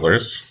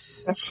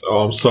spoilers. So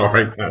I'm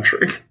sorry,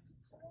 Patrick.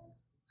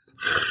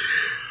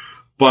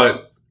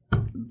 But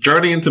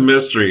Journey into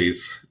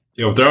Mysteries,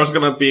 if there was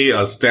going to be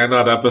a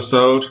standout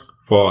episode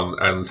for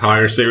an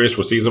entire series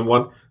for season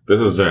 1,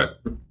 this is it.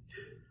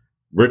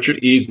 Richard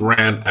E.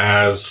 Grant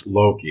as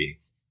Loki.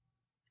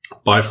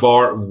 By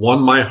far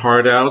won my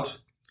heart out,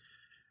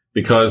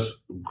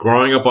 because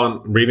growing up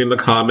on reading the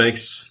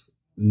comics,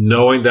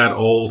 knowing that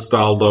old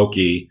style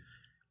Loki,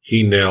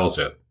 he nails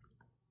it.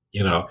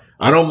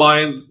 I don't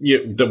mind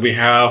that we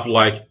have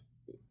like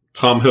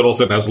Tom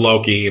Hiddleston as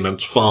Loki, and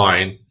it's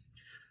fine.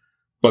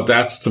 But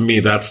to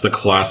me, that's the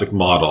classic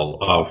model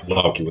of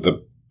Loki with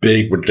the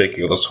big,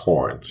 ridiculous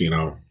horns,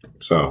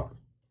 So,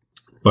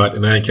 but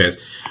in any case,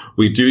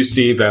 we do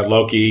see that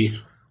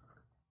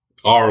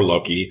our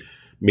Loki,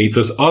 meets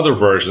his other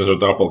versions of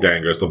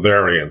doppelgangers, the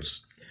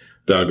variants,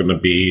 that are going to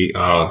be,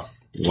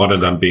 one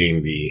of them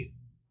being the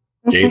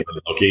Gator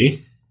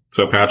Loki.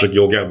 So, Patrick,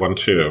 you'll get one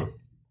too.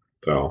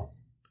 So,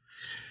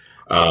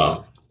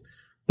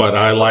 but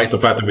I like the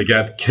fact that we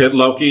get Kid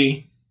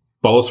Loki,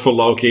 boastful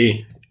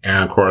Loki,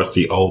 and of course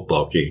the old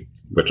Loki,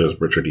 which is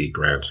Richard E.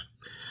 Grant.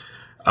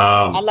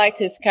 I liked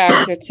his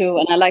character too,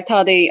 and I liked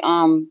how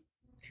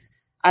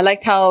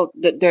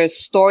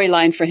there's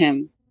storyline for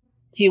him.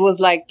 He was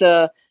like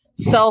the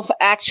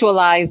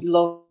self-actualized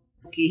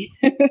Loki.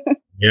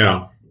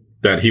 Yeah,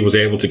 that he was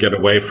able to get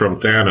away from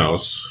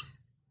Thanos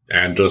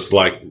and just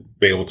like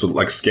be able to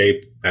like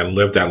escape and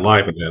live that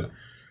life, and then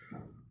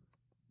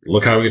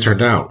look how he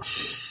turned out.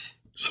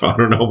 So I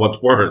don't know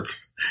what's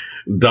worse.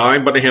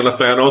 Dying by the hand of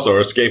Thanos,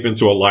 or escape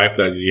into a life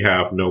that you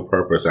have no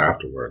purpose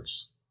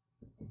afterwards.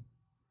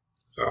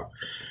 So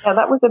yeah,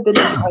 that was a bit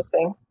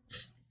depressing.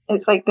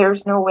 It's like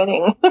there's no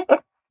winning.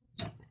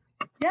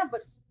 Yeah,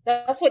 but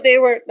that's what they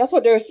were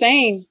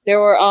saying. They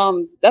were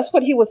that's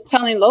what he was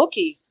telling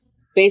Loki.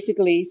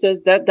 Basically, he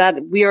says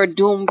that we are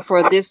doomed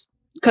for this,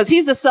 because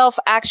he's the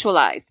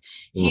self-actualized.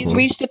 He's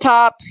reached the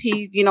top.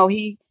 He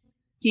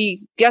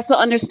gets the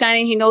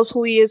understanding. He knows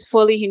who he is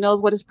fully. He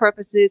knows what his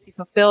purpose is. He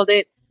fulfilled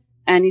it.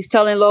 And he's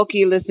telling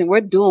Loki, listen,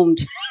 we're doomed.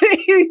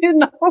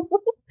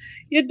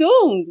 You're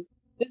doomed.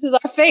 This is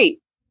our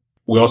fate.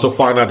 We also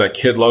find out that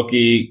Kid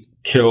Loki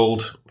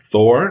killed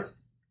Thor.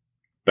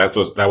 That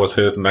was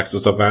his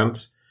Nexus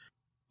event.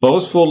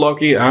 Boastful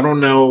Loki, I don't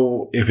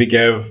know if he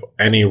gave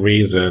any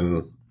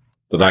reason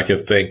that I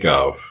could think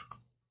of.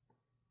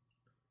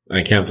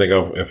 I can't think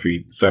of if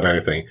he said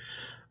anything.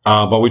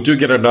 But we do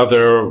get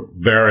another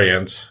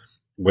variant,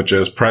 which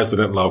is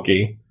President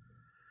Loki,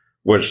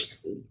 which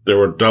they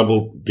were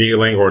double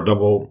dealing or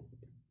double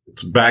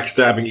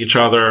backstabbing each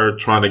other,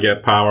 trying to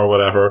get power,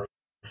 whatever.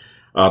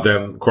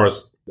 Then, of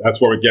course, that's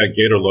where we get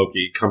Gator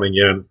Loki coming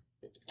in,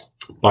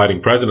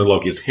 biting President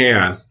Loki's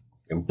hand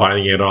and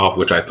biting it off,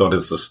 which I thought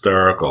is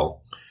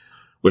hysterical,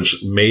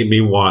 which made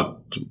me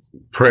want to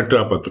print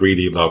up a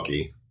 3D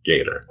Loki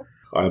Gator.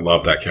 I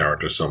love that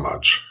character so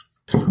much.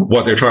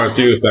 What they're trying to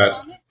do is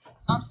that...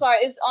 I'm sorry,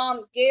 is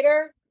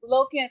Gator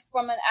Loki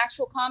from an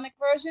actual comic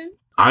version?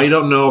 I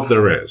don't know if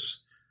there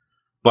is,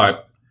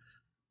 but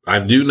I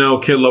do know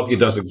Kid Loki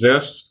does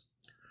exist,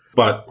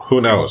 but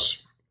who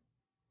knows?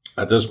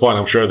 At this point,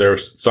 I'm sure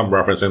there's some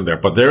reference in there,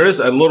 but there is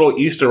a little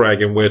Easter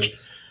egg in which,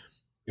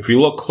 if you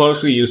look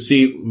closely, you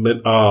see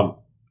Mjolnir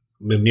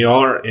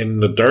in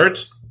the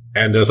dirt,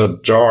 and there's a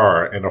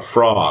jar and a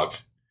frog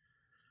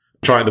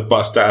trying to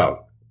bust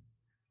out.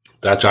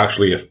 That's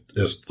actually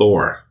is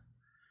Thor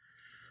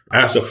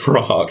as a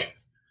frog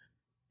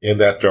in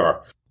that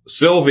jar.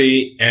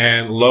 Sylvie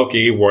and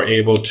Loki were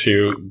able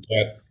to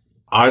get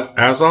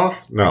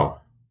Azoth? No.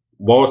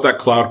 What was that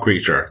cloud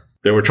creature?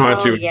 They were trying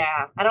to...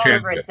 yeah. I don't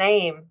remember its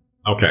name.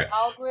 Okay.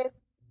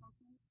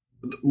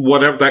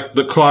 Whatever,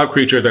 the cloud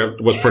creature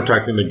that was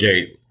protecting the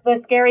gate. The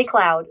scary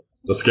cloud.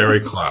 The scary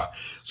cloud.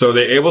 So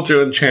they're able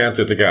to enchant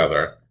it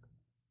together.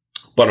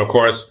 But of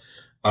course,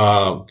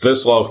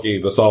 this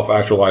Loki, the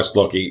self-actualized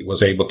Loki,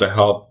 was able to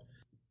help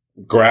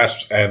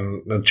grasp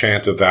and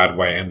enchant it that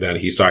way, and then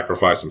he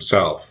sacrificed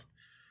himself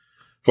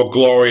for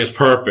glorious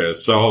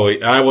purpose. So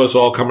I was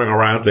all coming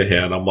around to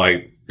him. I'm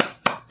like,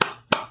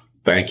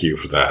 thank you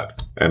for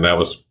that. And that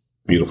was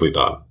beautifully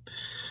done.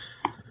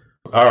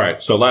 All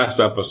right, so last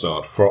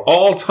episode. For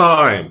all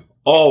time,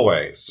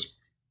 always,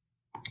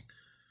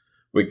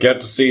 we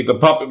get to see the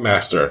Puppet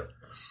Master.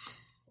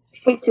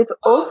 Which is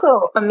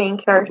also a main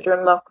character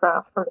in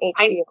Lovecraft from HBO.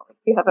 If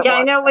you haven't watched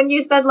I know. When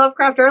you said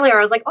Lovecraft earlier,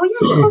 I was like, oh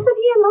yeah, wasn't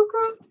he in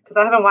Lovecraft? Because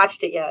I haven't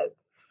watched it yet.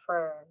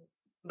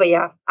 But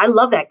yeah, I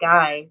love that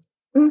guy.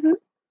 Mm-hmm.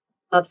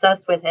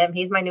 Obsessed with him.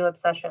 He's my new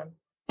obsession.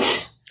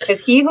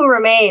 Because He Who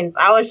Remains,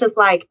 I was just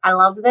like, I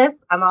love this.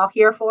 I'm all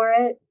here for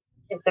it.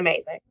 It's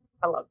amazing.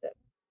 I loved it.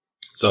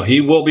 So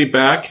he will be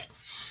back.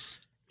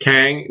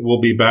 Kang will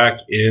be back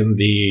in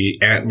the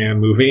Ant-Man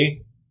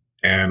movie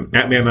and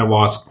Ant-Man and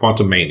Wasp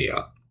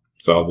Quantumania.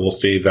 So we'll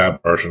see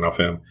that version of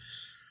him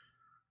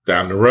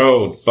down the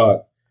road.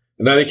 But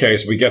in any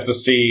case, we get to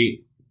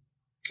see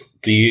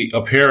the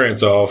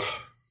appearance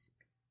of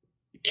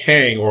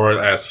Kang,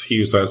 or as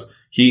he says,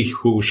 He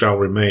Who Shall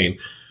Remain,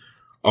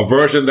 a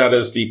version that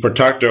is the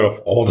protector of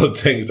all the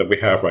things that we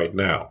have right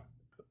now.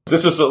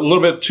 This is a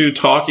little bit too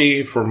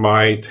talky for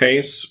my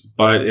taste,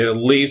 but at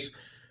least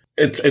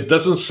it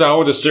doesn't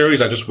sour the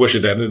series. I just wish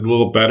it ended a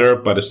little better,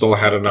 but it still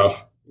had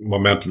enough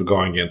momentum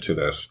going into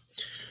this.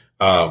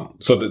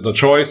 So the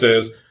choice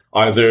is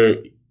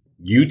either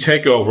you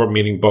take over,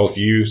 meaning both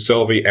you,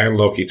 Sylvie, and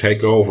Loki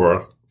take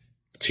over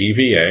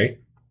TVA,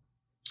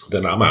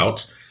 then I'm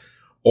out,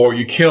 or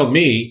you kill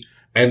me,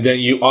 and then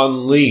you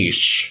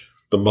unleash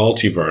the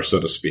multiverse, so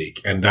to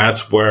speak. And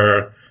that's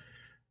where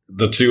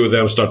the two of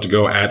them start to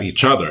go at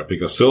each other,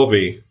 because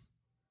Sylvie,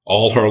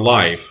 all her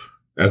life,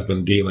 has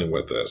been dealing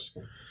with this.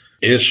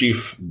 Is she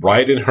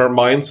right in her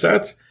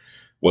mindset?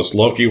 Was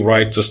Loki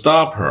right to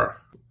stop her?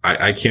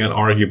 I can't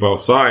argue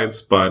both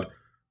sides, but,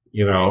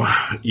 you know,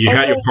 you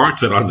had your heart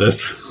set on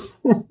this.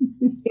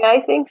 Yeah,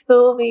 I think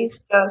Sylvie's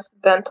just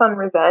bent on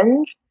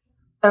revenge,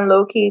 and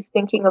Loki's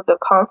thinking of the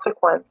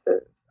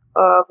consequences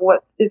of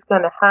what is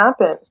going to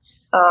happen,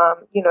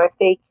 if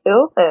they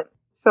kill him.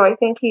 So I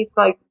think he's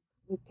like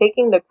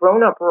taking the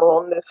grown-up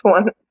role in this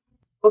one.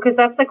 Well, because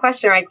that's the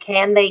question, right?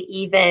 Can they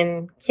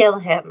even kill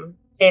him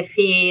if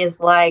he is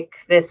like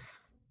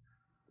this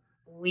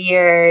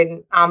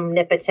weird,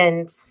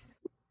 omnipotent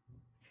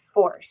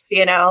force,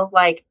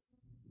 Like,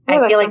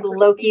 I feel like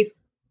Loki's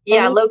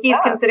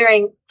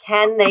considering,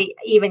 can they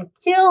even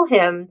kill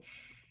him?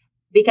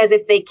 Because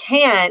if they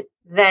can't,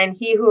 then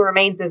He Who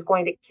Remains is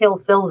going to kill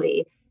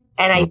Sylvie.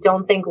 And I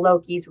don't think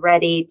Loki's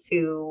ready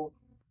to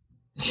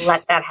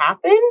let that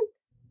happen.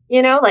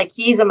 Like,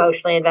 he's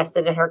emotionally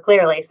invested in her,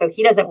 clearly. So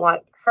he doesn't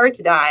want her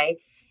to die.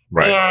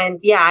 Right. And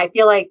yeah, I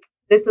feel like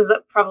this is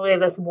probably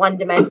this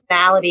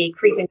one-dimensionality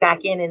creeping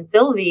back in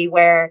Sylvie,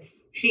 where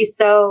she's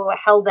so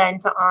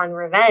hell-bent on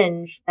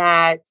revenge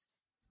that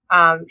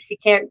she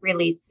can't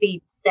really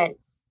see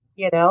sense,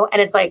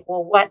 And it's like,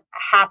 well, what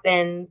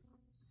happens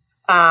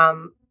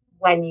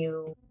when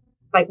you,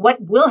 like,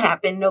 what will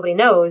happen? Nobody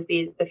knows.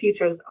 The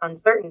future's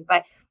uncertain.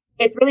 But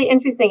it's really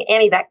interesting,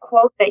 Annie, that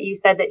quote that you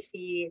said that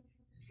she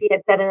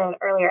had said in an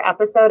earlier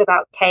episode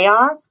about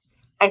chaos,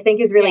 I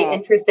think is really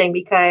interesting,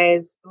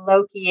 because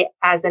Loki,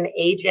 as an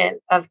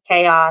agent of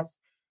chaos,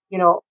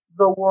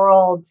 the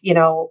world,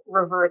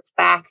 reverts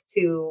back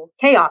to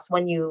chaos.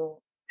 When you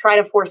try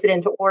to force it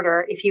into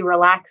order, if you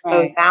relax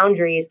those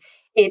boundaries,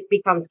 it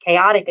becomes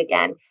chaotic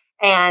again.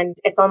 And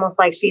it's almost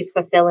like she's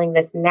fulfilling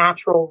this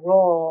natural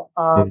role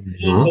of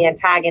being the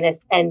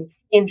antagonist and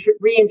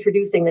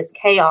reintroducing this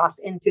chaos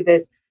into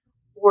this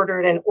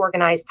ordered and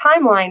organized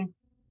timeline.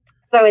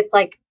 So it's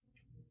like,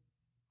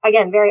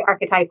 again, very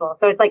archetypal.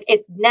 So it's like,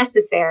 it's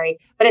necessary,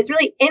 but it's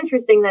really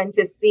interesting then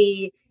to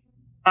see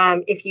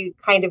if you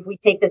we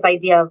take this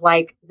idea of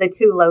like the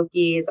two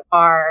Lokis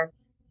are,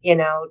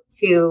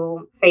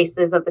 two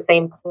faces of the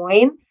same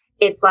coin.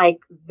 It's like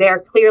they're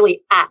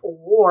clearly at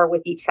war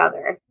with each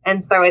other.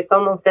 And so it's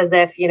almost as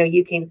if,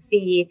 you can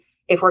see,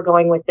 if we're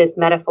going with this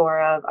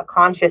metaphor of a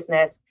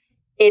consciousness,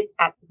 it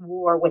at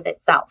war with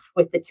itself,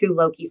 with the two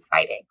Lokis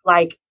fighting.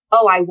 Like,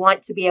 oh, I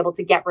want to be able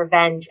to get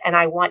revenge and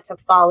I want to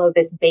follow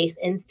this base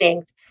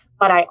instinct.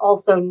 But I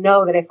also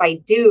know that if I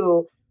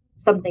do,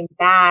 something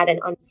bad and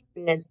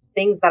uncertain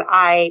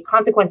and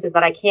consequences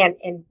that I can't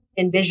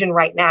envision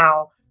right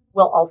now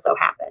will also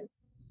happen.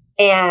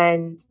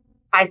 And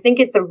I think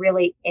it's a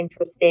really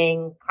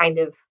interesting kind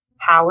of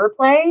power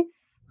play.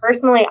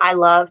 Personally, I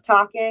love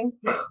talking.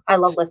 I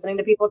love listening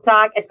to people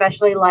talk,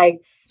 especially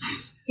like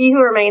He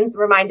Who Remains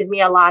reminded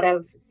me a lot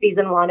of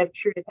season 1 of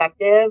True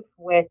Detective,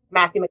 with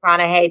Matthew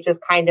McConaughey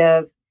just kind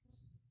of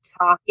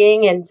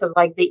talking into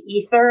like the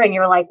ether. And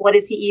you're like, what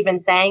is he even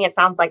saying? It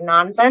sounds like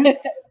nonsense.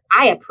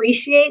 I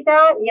appreciate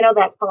that,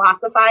 that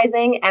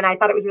philosophizing. And I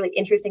thought it was really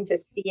interesting to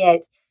see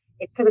it,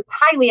 because it's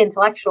highly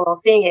intellectual.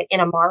 Seeing it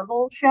in a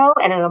Marvel show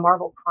and in a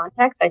Marvel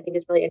context, I think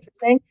is really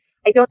interesting.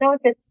 I don't know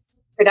if it's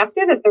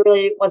productive, if there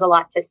really was a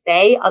lot to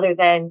say other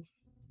than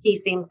he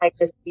seems like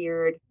this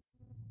weird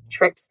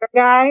trickster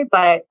guy,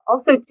 but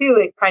also too,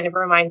 it kind of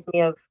reminds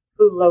me of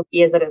who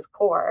Loki is at his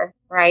core,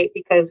 right?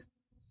 Because,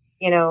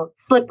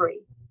 slippery.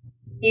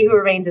 He who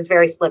remains is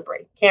very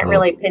slippery. Can't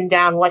really pin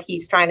down what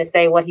he's trying to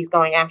say, what he's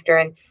going after.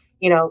 And,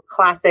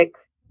 classic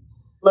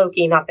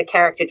Loki, not the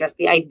character, just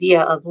the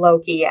idea of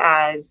Loki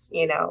as,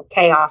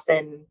 chaos.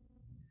 And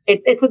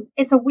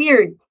it's a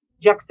weird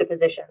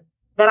juxtaposition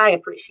that I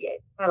appreciate.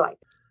 I like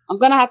it. I'm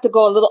going to have to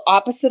go a little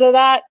opposite of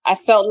that. I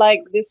felt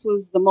like this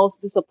was the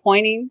most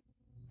disappointing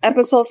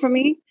episode for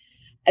me.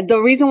 And the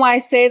reason why I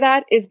say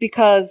that is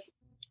because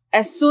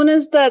as soon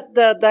as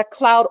the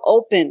cloud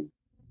opened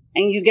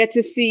and you get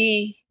to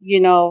see,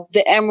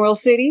 the Emerald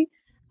City,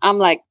 I'm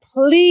like,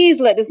 please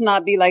let this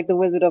not be like the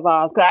Wizard of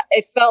Oz. 'Cause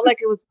it felt like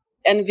it was,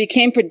 and it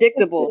became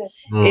predictable.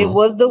 It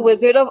was the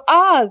Wizard of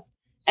Oz.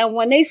 And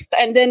when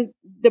and then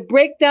the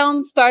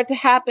breakdown started to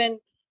happen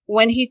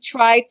when he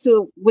tried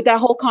to, with that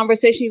whole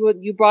conversation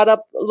you brought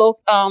up,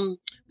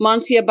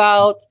 Monty,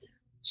 about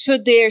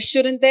should they or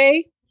shouldn't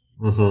they?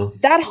 Mm-hmm.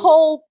 That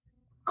whole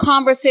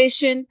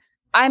conversation,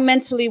 I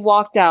mentally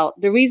walked out.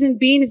 The reason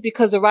being is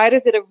because the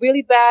writers did a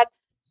really bad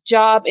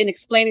job in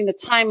explaining the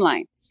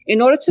timeline.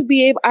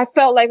 I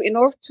felt like in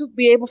order to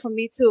be able for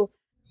me to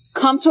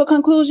come to a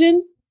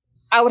conclusion,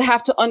 I would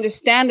have to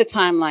understand the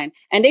timeline.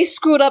 And they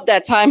screwed up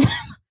that time,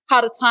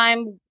 how the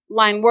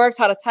timeline works,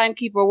 how the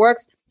timekeeper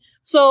works.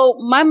 So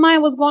my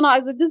mind was going on. I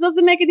was like, this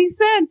doesn't make any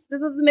sense.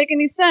 This doesn't make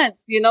any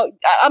sense. I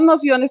don't know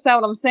if you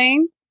understand what I'm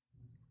saying,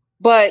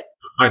 but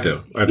I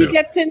do.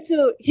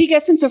 He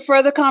gets into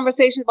further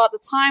conversation about the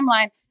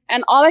timeline.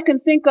 And all I can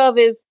think of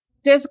is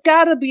there's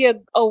gotta be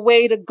a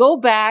way to go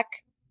back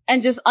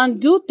and just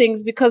undo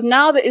things, because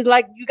now that it's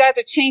like you guys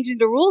are changing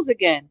the rules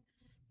again.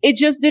 It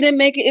just didn't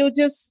make it. It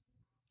was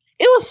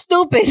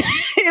stupid.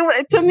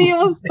 To me, it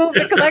was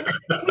stupid.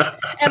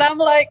 And I'm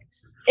like,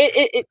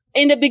 it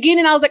in the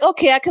beginning, I was like,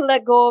 okay, I can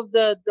let go of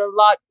the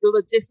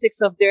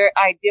logistics of their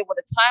idea what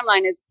the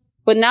timeline is.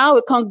 But now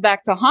it comes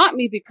back to haunt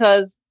me,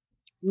 because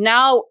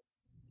now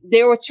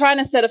they were trying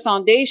to set a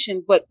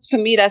foundation, but for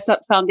me, that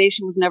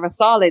foundation was never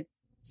solid.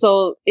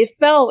 So it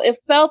fell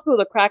through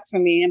the cracks for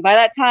me. And by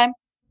that time,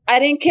 I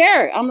didn't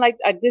care. I'm like,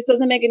 this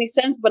doesn't make any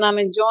sense, but I'm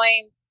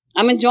enjoying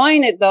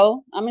it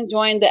though. I'm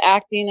enjoying the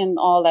acting and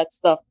all that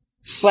stuff.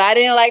 But I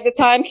didn't like the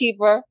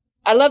timekeeper.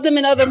 I loved him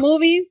in other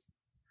movies.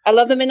 I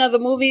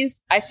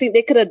think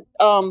they could have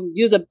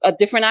used a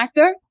different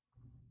actor.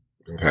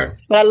 Okay.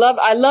 But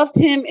I loved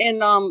him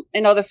in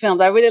other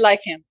films. I really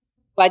like him.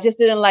 But I just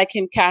didn't like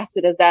him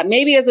casted as that.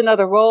 Maybe as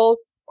another role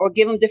or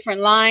give him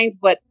different lines.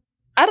 But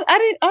I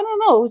don't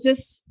know. It was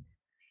just,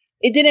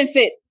 it didn't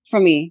fit for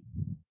me.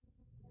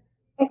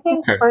 I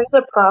think part of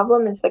the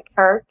problem is the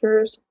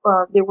characters,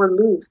 they were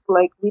loose.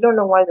 Like, we don't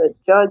know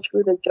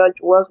who the judge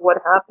was,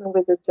 what happened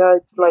with the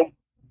judge. Like,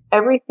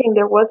 everything,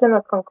 there wasn't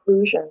a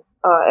conclusion.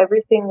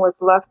 Everything was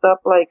left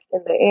up, like,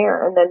 in the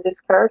air. And then this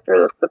character,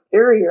 the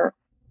superior,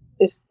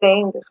 is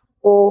saying this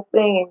whole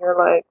thing. And you're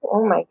like,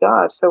 oh my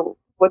gosh, so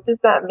what does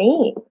that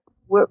mean?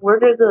 Where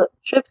do the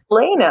chips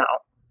lay now?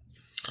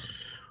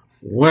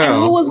 Well,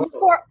 and who was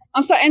before?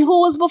 I'm sorry. And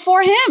who was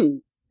before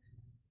him?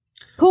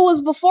 Who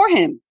was before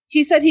him?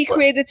 He said he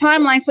created the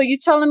timeline. So you're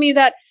telling me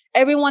that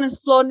everyone is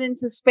floating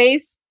into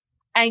space,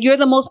 and you're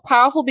the most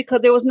powerful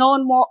because there was no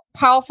one more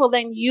powerful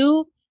than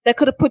you that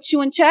could have put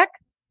you in check.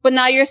 But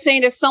now you're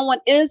saying that someone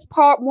is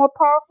more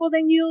powerful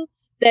than you,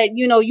 that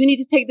you need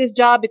to take this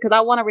job because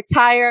I want to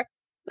retire.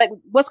 Like,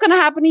 what's going to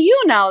happen to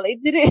you now? They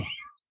did it.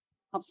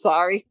 I'm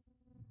sorry.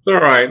 All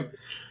right.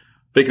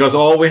 Because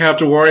all we have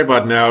to worry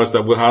about now is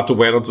that we'll have to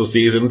wait until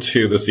season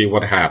 2 to see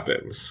what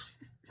happens.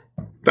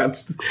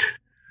 That's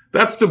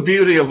the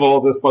beauty of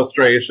all this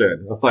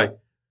frustration. It's like,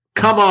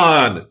 come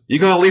on. You're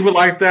going to leave it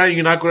like that?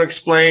 You're not going to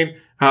explain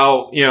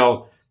how,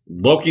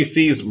 Loki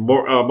sees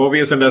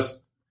Mobius and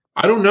this,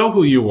 I don't know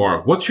who you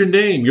are. What's your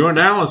name? Your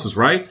analysis,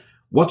 right?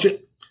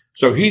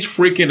 So he's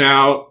freaking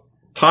out.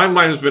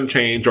 Timeline has been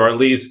changed, or at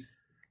least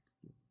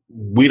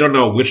we don't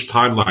know which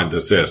timeline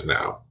this is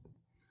now.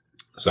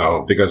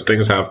 So, because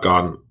things have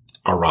gone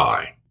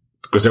awry.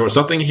 Because there was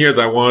something here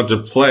that I wanted to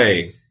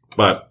play,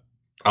 but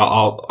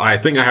I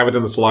think I have it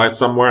in the slides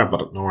somewhere,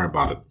 but don't worry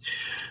about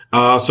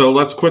it. So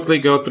let's quickly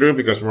go through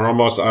because we're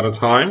almost out of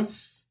time.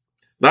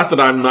 Not that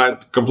I'm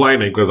not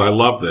complaining because I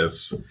love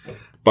this,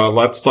 but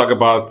let's talk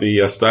about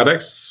the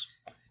aesthetics.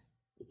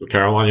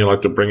 Caroline, you'd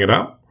like to bring it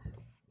up?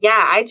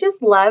 Yeah, I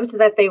just loved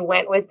that they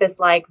went with this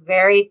like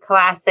very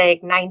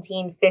classic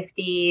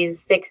 1950s,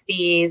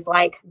 60s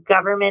like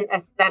government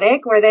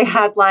aesthetic where they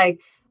had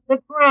like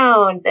the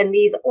browns and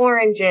these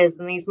oranges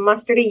and these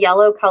mustardy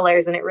yellow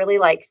colors, and it really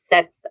like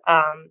sets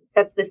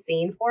the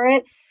scene for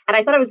it. And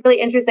I thought it was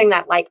really interesting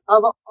that like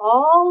of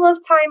all of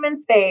time and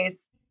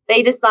space,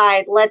 they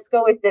decide let's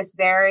go with this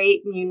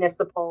very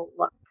municipal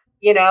look,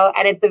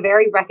 and it's a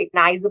very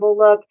recognizable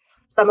look.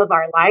 Some of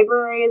our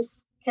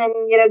libraries can,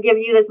 give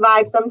you this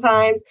vibe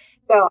sometimes.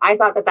 So I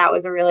thought that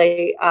was a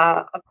really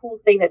a cool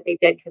thing that they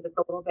did because it's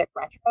a little bit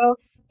retro.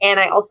 And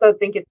I also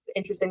think it's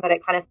interesting that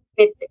it kind of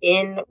fits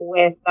in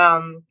with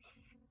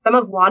some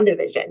of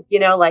WandaVision,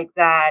 like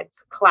that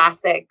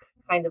classic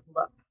kind of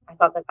look. I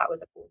thought that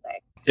was a cool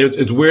thing.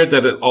 It's weird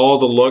that all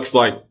the looks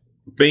like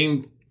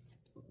being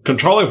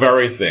controlling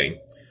everything.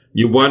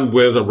 You went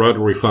with a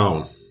rotary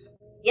phone.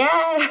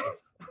 Yes.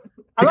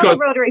 I love a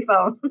rotary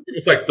phone.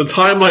 It's like the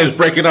timeline is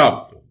breaking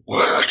up.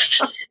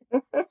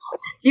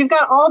 You've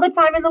got all the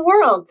time in the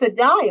world to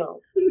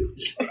dial.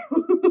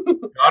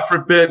 God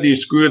forbid you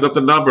screwed up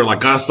the number.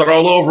 Like, gotta start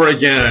all over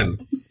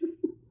again.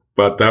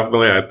 But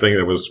definitely, I think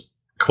it was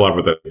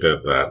clever that they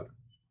did that.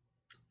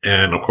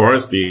 And of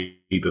course, the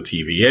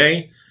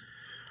TVA,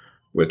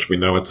 which we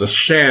know it's a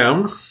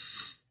sham,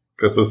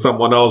 because there's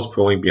someone else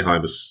pulling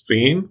behind the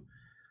scene.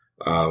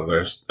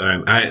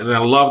 And I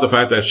love the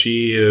fact that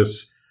she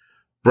is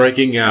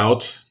breaking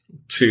out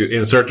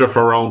in search of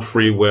her own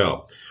free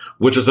will,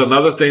 which is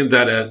another thing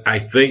that I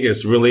think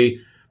is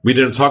really, we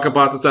didn't talk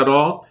about this at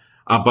all,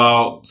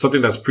 about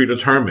something that's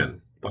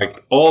predetermined.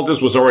 Like, all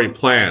this was already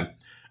planned,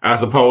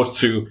 as opposed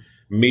to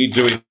me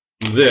doing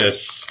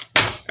this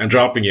and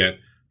dropping it.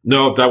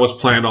 No, that was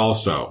planned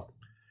also.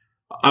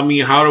 I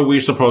mean, how are we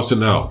supposed to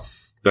know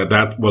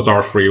that was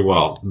our free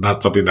will,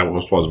 not something that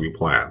was supposed to be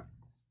planned?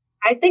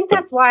 I think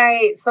that's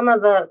why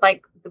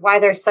why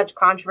there's such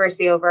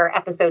controversy over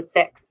episode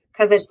 6,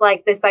 because it's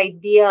like this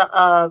idea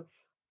of,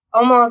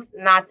 almost,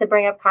 not to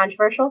bring up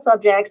controversial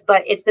subjects,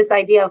 but it's this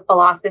idea of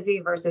philosophy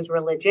versus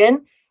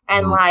religion,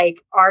 and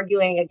like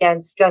arguing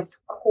against just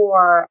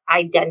core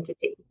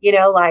identity,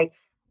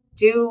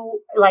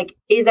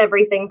 is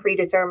everything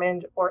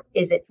predetermined or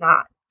is it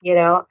not,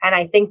 and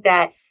I think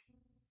that,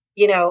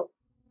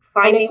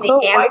 finding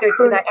the answer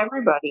to that.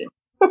 Everybody.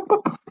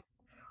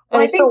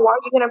 So why are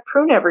you going to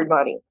prune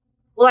everybody?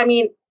 Well, I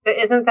mean,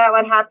 isn't that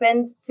what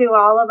happens to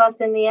all of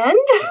us in the end?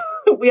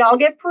 We all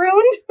get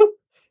pruned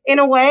in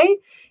a way,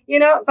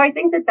 So I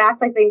think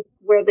that's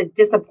where the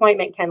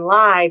disappointment can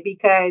lie,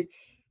 because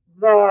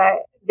the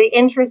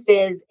interest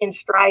is in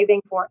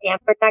striving for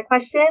answering that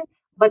question,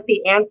 but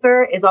the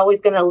answer is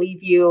always going to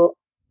leave you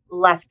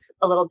left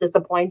a little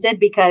disappointed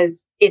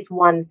because it's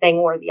one thing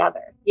or the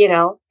other,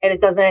 and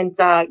it doesn't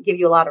give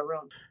you a lot of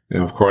room.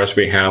 And of course,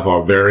 we have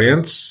our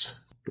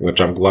variants,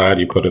 which I'm glad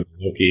you put in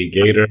Loki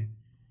Gator.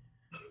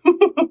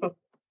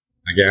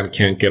 Again,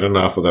 can't get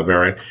enough of that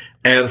variant.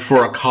 And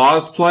for a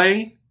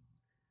cosplay,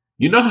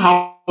 you know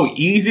how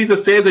easy to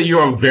say that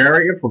you're a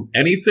variant from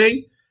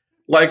anything?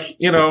 Like,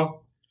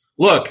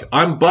 look,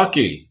 I'm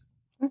Bucky.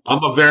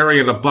 I'm a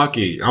variant of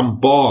Bucky. I'm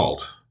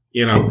bald.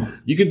 You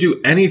can do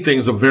anything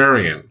as a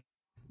variant.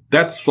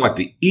 That's like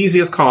the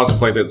easiest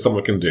cosplay that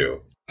someone can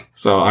do.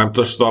 So I'm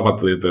just thought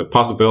about the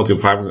possibility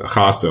of having a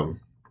costume.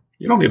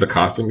 You don't need a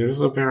costume. You're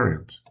just a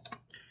variant.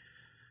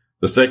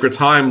 The sacred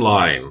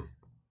timeline.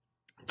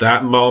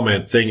 That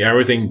moment, seeing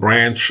everything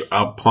branch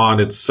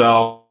upon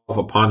itself,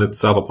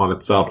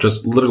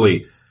 just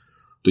literally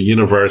the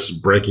universe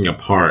breaking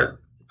apart,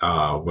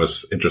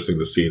 was interesting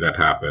to see that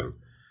happen.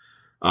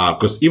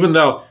 Because even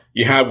though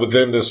you have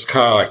within this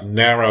kind of like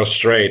narrow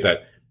strait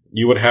that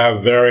you would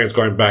have variants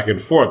going back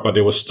and forth, but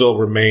it would still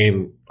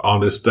remain on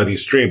this steady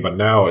stream. But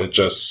now it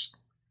just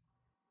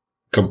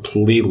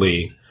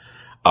completely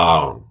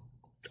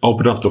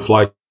opened up the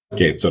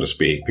floodgate, so to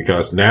speak,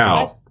 because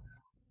now...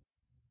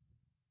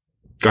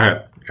 Go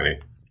ahead, Kenny.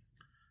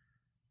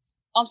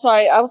 I'm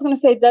sorry. I was going to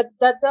say that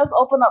does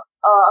open up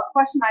a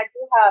question I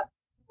do have.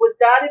 Would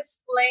that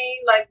explain,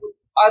 like,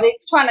 are they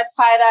trying to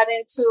tie that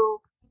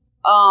into,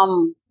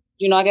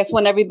 I guess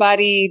when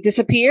everybody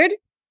disappeared?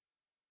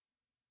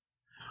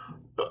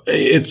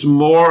 It's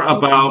more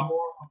about,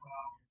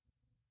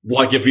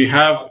 like, if you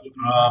have...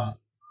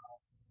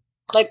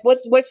 like,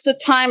 what's the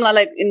timeline?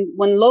 Like,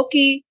 when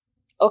Loki...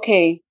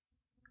 Okay.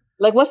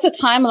 Like, what's the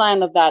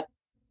timeline of that,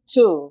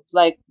 too?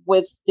 Like,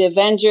 with the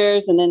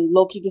Avengers, and then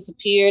Loki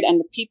disappeared, and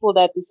the people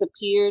that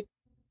disappeared.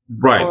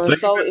 Right.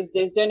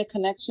 Is there any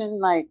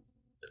connection? Like,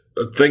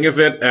 think of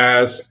it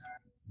as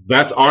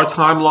that's our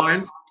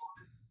timeline.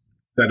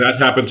 That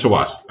happened to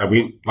us. That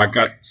we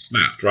got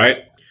snapped.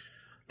 Right.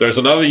 There's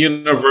another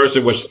universe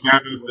in which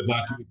Thanos did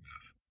not do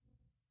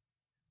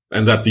that,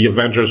 and that the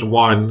Avengers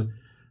won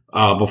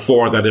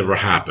before that ever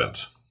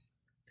happened.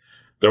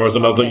 There was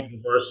another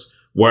universe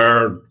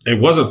where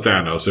it wasn't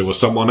Thanos; it was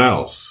someone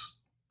else.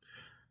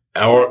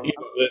 Or it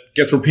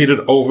gets repeated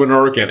over and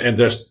over again, and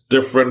there's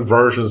different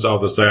versions of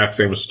the exact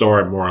same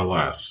story, more or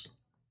less.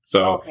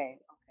 So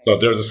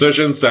there's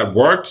decisions that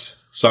worked,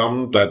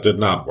 some that did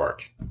not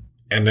work,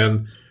 and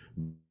then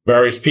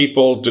various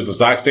people did the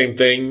exact same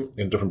thing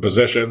in different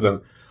positions,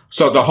 and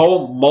so the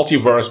whole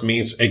multiverse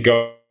means it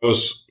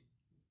goes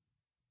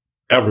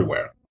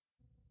everywhere.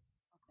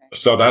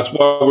 So that's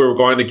why we were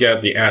going to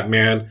get the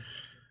Ant-Man,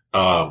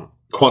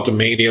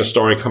 Quantumania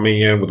story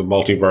coming in with the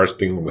multiverse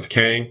dealing with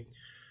Kang.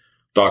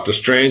 Doctor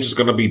Strange is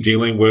going to be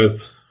dealing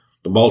with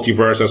the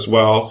multiverse as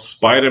well.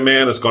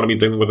 Spider-Man is going to be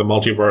dealing with the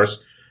multiverse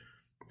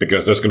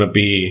because there's going to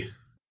be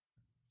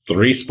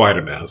 3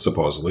 Spider-Mans,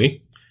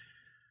 supposedly,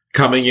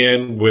 coming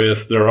in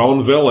with their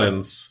own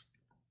villains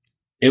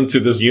into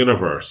this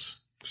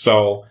universe.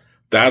 So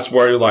that's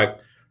where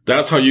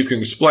that's how you can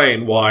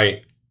explain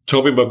why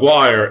Tobey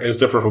Maguire is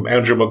different from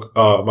Andrew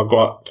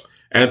McCartney.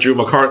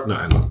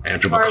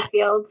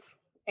 Garfield.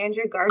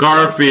 Andrew Garfield.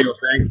 Garfield,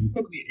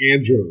 thank you.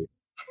 Andrew.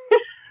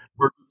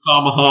 Versus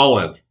Tom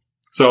Holland.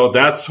 So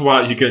that's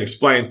why you can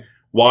explain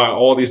why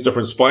all these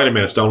different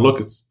Spider-Mans don't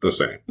look the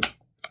same.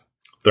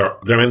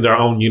 They're in their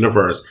own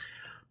universe.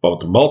 But with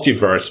the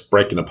multiverse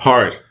breaking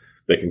apart,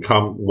 they can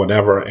come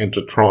whenever,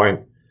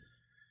 intertwine,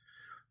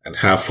 and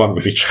have fun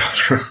with each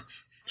other.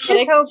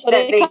 They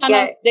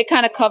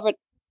kind of covered.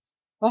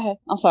 Go ahead.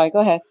 I'm sorry. Go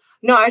ahead.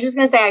 No, I was just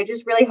going to say, I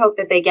just really hope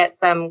that they get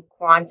some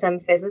quantum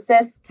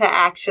physicists to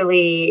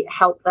actually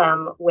help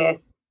them with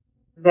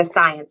the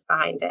science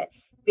behind it.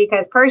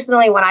 Because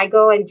personally, when I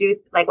go and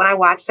when I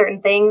watch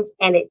certain things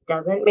and it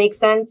doesn't make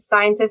sense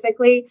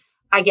scientifically,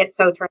 I get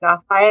so turned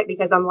off by it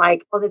because I'm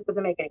like, oh, this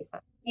doesn't make any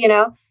sense, you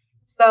know?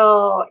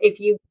 So if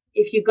you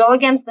go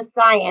against the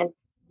science,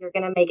 you're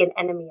going to make an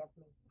enemy of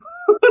me.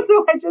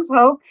 So I just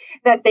hope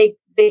that they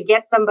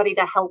get somebody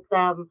to help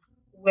them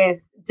with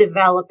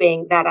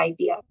developing that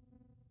idea.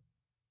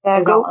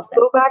 Yeah,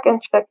 go back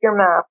and check your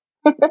map.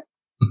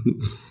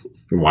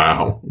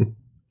 Wow.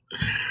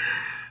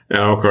 And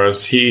of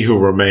course, he who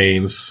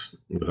remains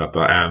is at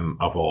the end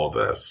of all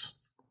this.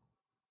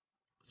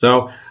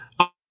 So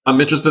I'm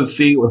interested to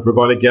see if we're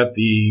going to get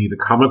the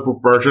comic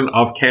book version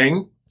of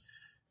Kang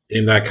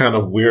in that kind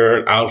of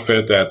weird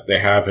outfit that they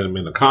have him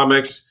in the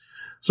comics.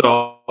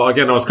 So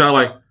again, I was kind of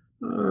like,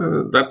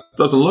 that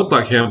doesn't look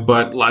like him.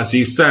 But as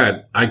he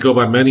said, I go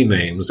by many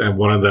names, and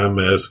one of them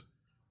is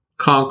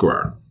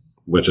Conqueror,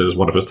 which is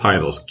one of his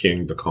titles,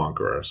 King the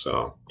Conqueror.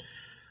 So,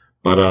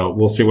 but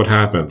we'll see what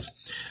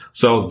happens.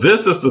 So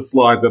this is the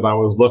slide that I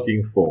was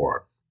looking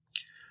for.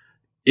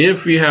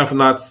 If you have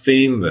not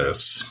seen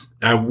this,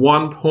 at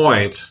one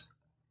point,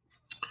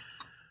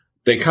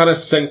 they kind of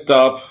synced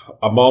up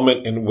a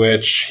moment in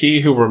which He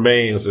Who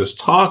Remains is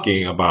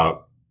talking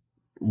about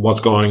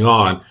what's going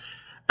on,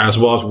 as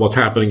well as what's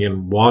happening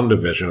in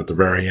WandaVision at the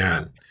very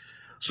end.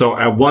 So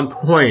at one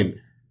point,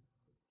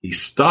 he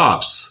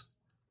stops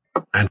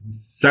and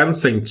he's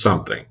sensing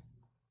something.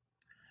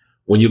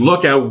 When you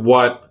look at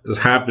what is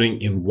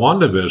happening in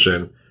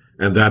WandaVision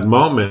and that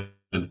moment,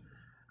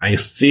 I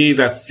see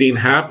that scene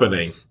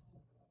happening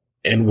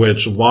in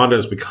which Wanda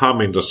is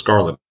becoming the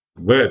Scarlet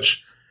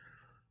Witch.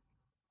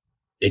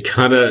 It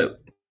kind of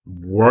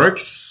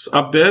works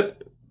a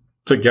bit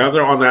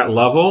together on that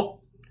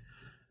level.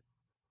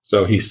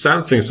 So he's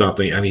sensing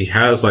something and he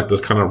has like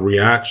this kind of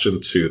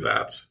reaction to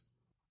that.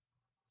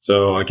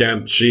 So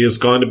again, she is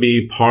going to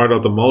be part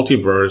of the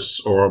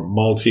multiverse or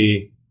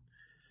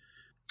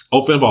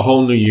open up a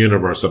whole new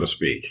universe, so to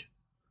speak.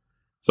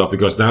 So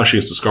because now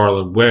she's the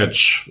Scarlet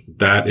Witch,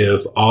 that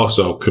is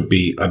also could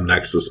be a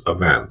Nexus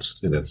event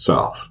in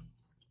itself.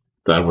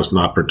 That was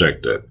not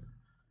predicted.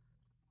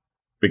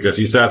 Because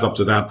he says up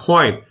to that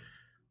point,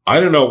 I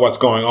don't know what's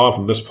going on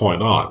from this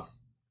point on.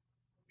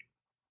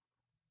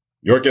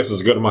 Your guess is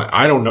as good as mine.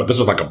 I don't know. This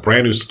is like a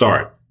brand new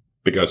start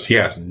because he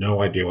has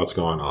no idea what's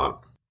going on.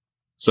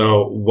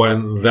 So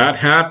when that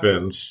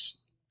happens,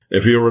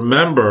 if you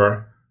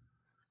remember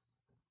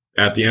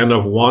at the end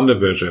of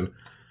WandaVision,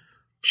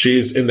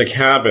 she's in the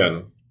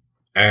cabin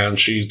and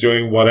she's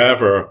doing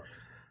whatever.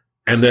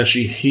 And then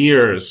she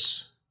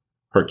hears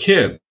her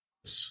kids.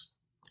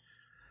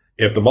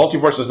 If the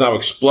multiverse is now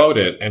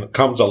exploded and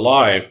comes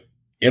alive,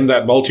 in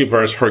that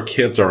multiverse, her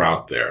kids are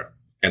out there.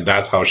 And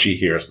that's how she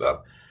hears them.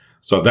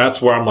 So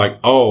that's where I'm like,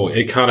 oh,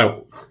 it kind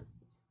of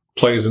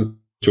plays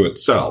into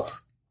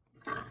itself.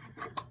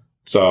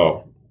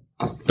 So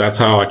that's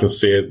how I can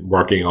see it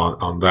working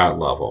on that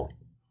level.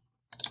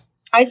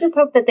 I just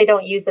hope that they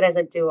don't use it as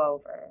a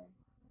do-over.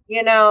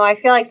 You know, I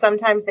feel like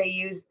sometimes they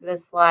use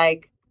this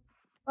like,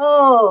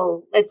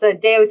 oh, it's a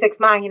Deus Ex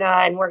Machina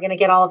and we're going to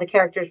get all of the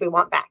characters we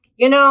want back.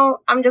 You know,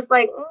 I'm just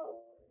like,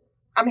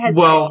 I'm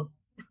hesitant. Well,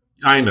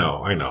 I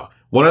know.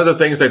 One of the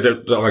things that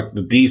like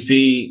the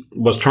DC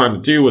was trying to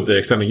do with the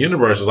extended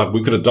universe is like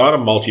we could have done a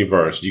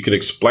multiverse. You could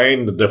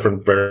explain the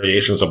different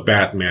variations of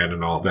Batman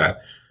and all that.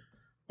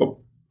 But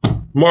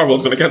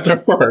Marvel's going to get there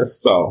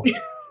first, so.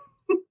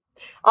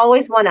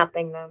 Always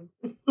one-upping them.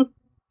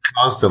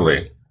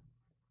 Constantly.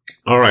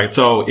 All right,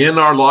 so in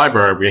our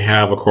library, we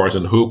have, of course,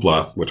 in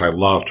Hoopla, which I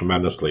love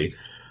tremendously,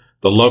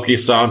 the Loki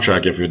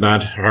soundtrack. If you've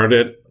not heard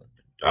it,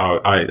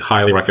 I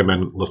highly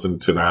recommend listening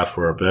to that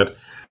for a bit.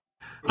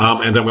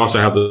 And then we also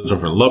have the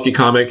different Loki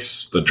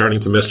comics, the Journey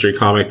to Mystery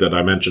comic that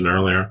I mentioned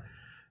earlier,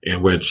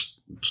 in which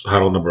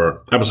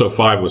episode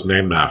 5 was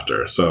named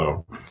after.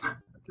 So I'm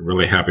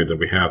really happy that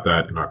we have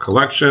that in our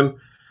collection.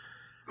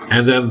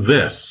 And then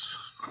this,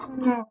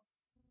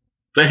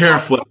 the hair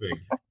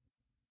flipping.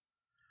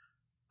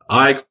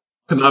 I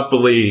could not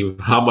believe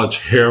how much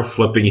hair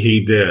flipping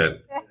he did.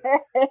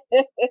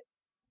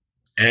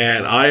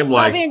 And I'm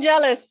like, I'm being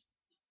jealous.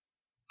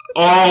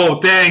 Oh,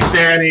 thanks,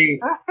 Annie.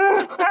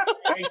 Thank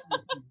you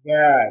for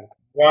that.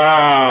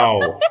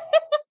 Wow.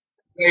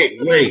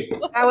 Wait.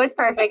 That was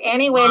perfect.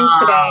 Annie wins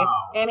today.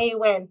 Annie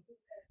wins.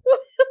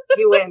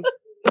 You win.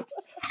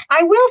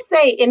 I will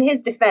say, in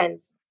his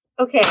defense,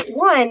 Okay,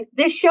 one,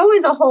 this show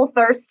is a whole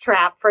thirst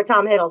trap for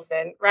Tom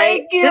Hiddleston,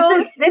 right? Thank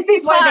you. This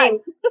is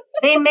what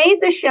they made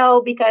the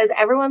show because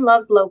everyone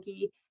loves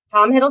Loki.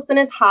 Tom Hiddleston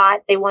is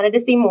hot. They wanted to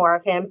see more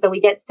of him, so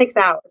we get 6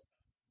 hours.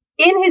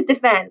 In his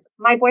defense,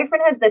 my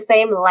boyfriend has the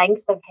same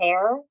length of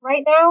hair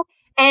right now,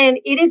 and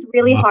it is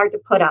really hard to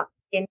put up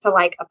into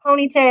like a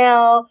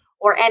ponytail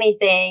or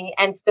anything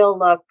and still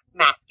look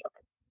masculine.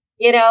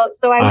 You know,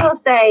 so I will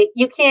say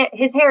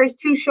his hair is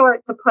too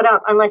short to put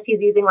up unless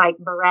he's using like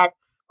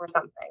barrettes or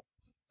something.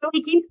 So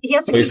he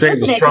has to keep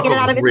flipping it to get it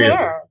out of his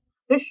hair.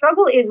 The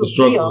struggle is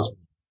real.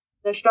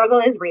 The struggle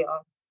is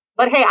real.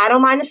 But hey, I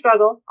don't mind the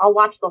struggle. I'll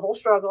watch the whole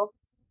struggle.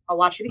 I'll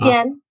watch it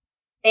again.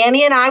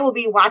 Annie and I will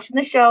be watching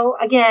the show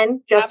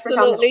again just for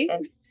Tom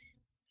Hiddleston.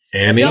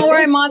 Annie? Don't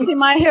worry, Monty.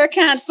 My hair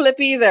can't flip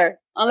either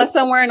unless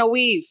I'm wearing a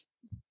weave.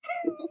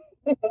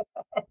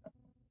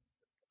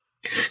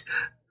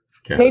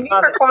 Maybe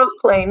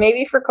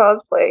for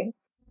cosplay.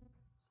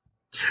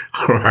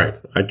 All right,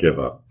 I give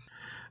up.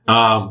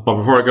 But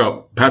before I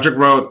go, Patrick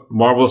wrote,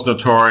 Marvel's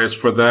notorious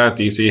for that.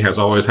 DC has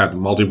always had the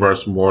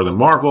multiverse more than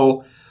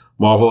Marvel.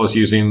 Marvel is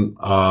using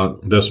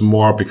this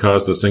more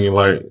because the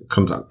singular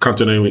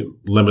continuity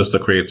limits the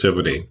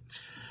creativity.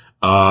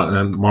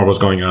 And Marvel's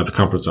going out of the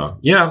comfort zone.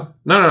 Yeah,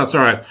 no, that's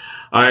all right.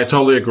 I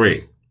totally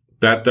agree.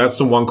 That's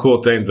the one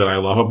cool thing that I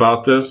love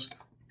about this.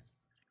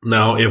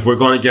 Now, if we're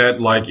going to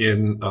get like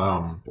in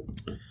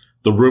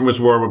the rumors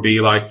would be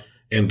like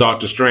in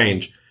Doctor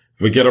Strange,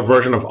 if we get a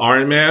version of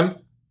Iron Man,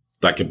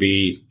 that could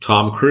be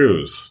Tom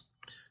Cruise.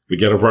 If we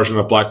get a version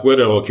of Black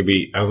Widow, it could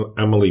be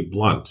Emily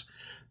Blunt.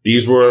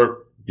 These were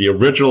the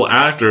original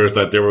actors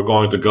that they were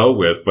going to go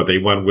with, but they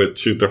went with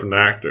 2 different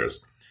actors.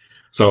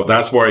 So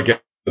that's where it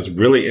gets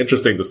really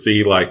interesting to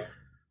see, like,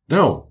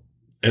 no,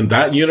 in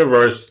that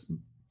universe,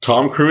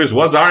 Tom Cruise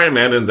was Iron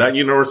Man. In that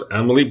universe,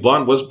 Emily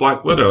Blunt was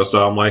Black Widow.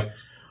 So I'm like,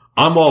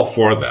 I'm all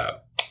for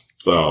that.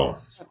 So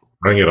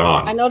bring it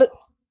on.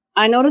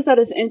 I noticed that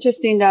it's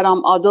interesting that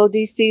although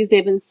DC's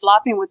they've been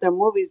flopping with their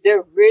movies,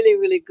 they're really,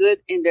 really good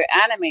in their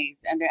animes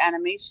and their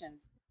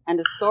animations and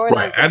the storylines.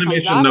 Right,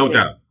 animation, no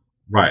doubt.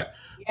 Right.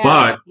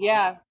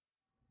 Yeah,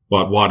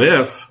 But what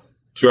if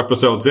 2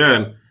 episodes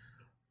in,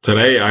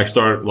 today I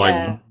start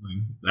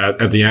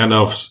at the end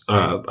of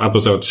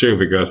episode 2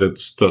 because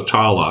it's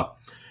T'Challa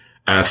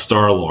as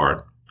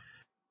Star-Lord.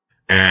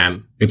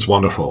 And it's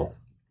wonderful.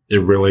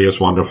 It really is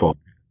wonderful.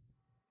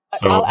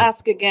 So, I'll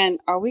ask again,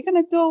 are we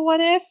going to do a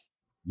what if?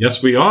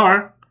 Yes, we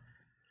are.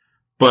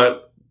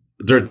 But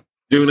they're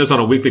doing this on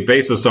a weekly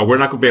basis, so we're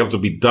not going to be able to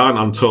be done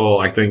until,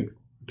 I think,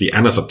 the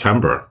end of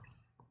September.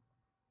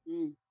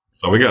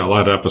 So we got a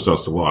lot of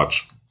episodes to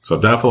watch. So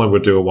definitely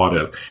we'll do a what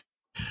if.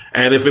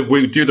 And if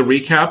we do the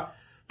recap,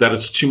 that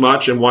it's too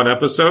much in one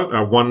episode,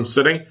 one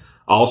sitting,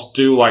 I'll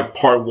do like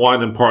part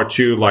 1 and part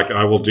 2 like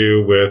I will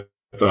do with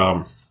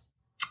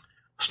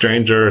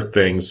Stranger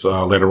Things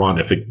later on.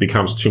 If it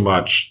becomes too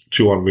much,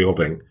 too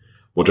unwielding,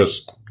 we'll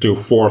just do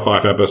 4 or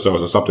 5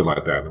 episodes or something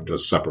like that and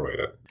just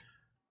separate it.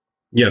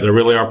 Yeah, they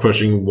really are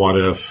pushing what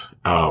if.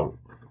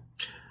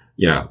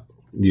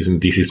 Using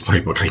DC's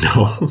playbook, I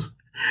know.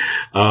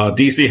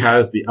 DC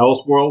has the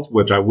Elseworlds,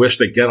 which I wish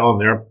they get on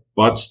their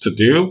butts to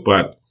do,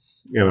 but,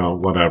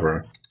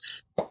 whatever.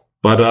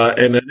 But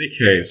in any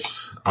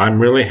case, I'm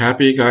really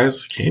happy you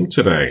guys came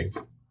today.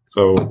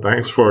 So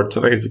thanks for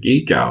today's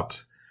Geek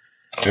Out.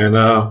 And,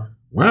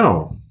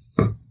 wow,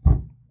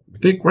 we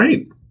did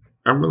great.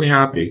 I'm really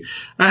happy.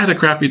 I had a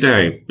crappy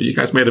day, but you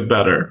guys made it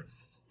better.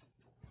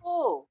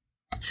 Oh.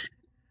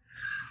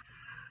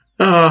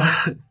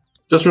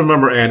 Just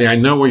remember, Annie, I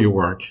know where you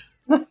work.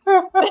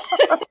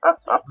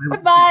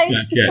 Bye.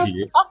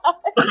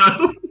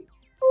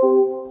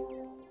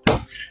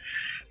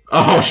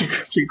 Oh,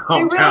 she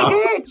calmed down.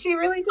 She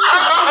really did.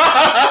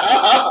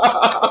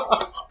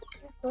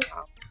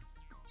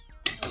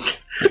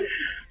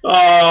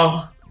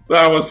 Oh,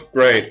 that was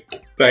great.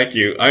 Thank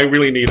you. I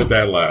really needed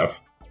that laugh.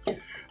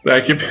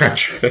 Thank you,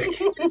 Patrick.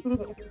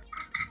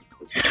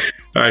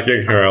 Thank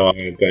you,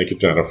 Caroline. Thank you,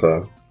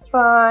 Jennifer.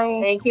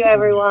 Bye. Thank you,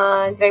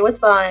 everyone. Today was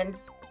fun.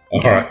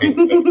 All right.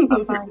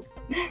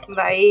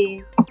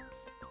 Bye.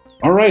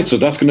 All right, so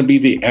that's going to be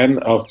the end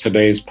of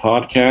today's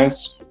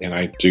podcast, and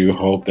I do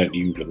hope that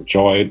you've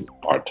enjoyed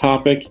our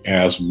topic,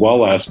 as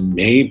well as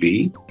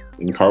maybe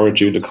encourage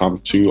you to come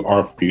to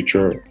our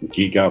future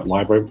Geek Out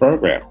Library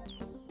program.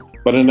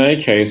 But in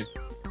any case,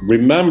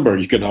 remember,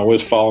 you can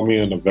always follow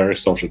me on the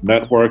various social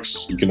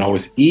networks. You can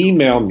always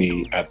email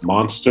me at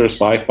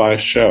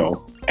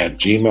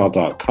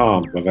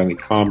monstersci-fi-show@gmail.com with any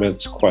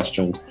comments,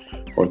 questions,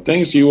 or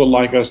things you would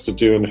like us to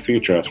do in the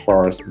future as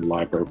far as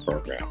library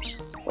programs.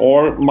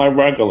 Or my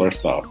regular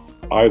stuff.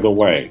 Either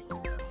way,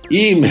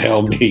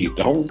 email me.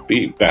 Don't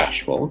be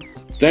bashful.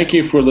 Thank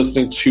you for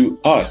listening to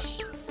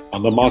us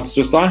on the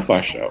Monster Sci-Fi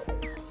Show.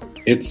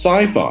 It's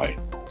sci-fi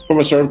from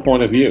a certain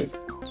point of view.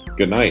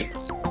 Good night.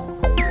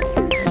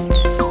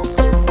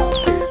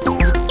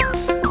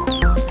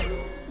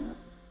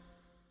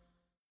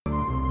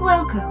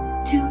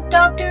 Welcome to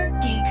Dr.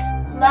 Geek's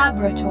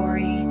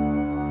Laboratory.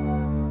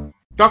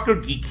 Dr.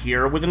 Geek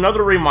here with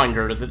another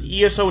reminder that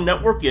the ESO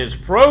Network is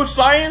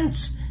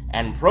pro-science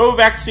and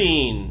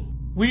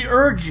pro-vaccine. We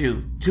urge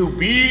you to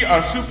be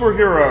a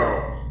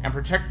superhero and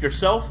protect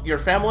yourself, your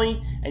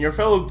family, and your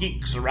fellow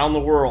geeks around the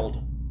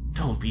world.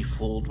 Don't be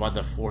fooled by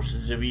the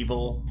forces of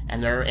evil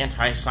and their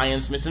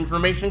anti-science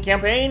misinformation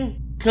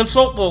campaign.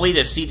 Consult the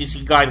latest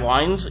CDC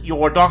guidelines,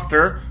 your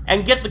doctor,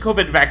 and get the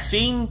COVID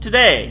vaccine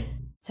today.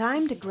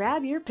 Time to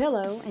grab your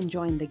pillow and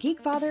join the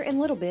Geek Father and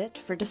Little Bit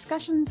for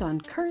discussions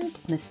on current,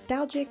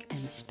 nostalgic,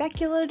 and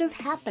speculative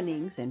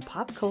happenings in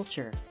pop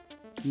culture.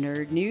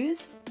 Nerd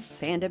news,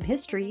 fandom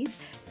histories,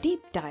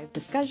 deep dive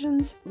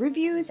discussions,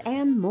 reviews,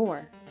 and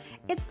more.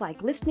 It's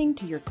like listening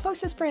to your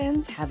closest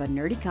friends have a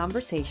nerdy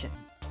conversation.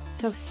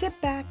 So sit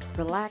back,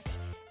 relax,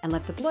 and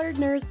let the Blurred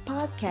Nerds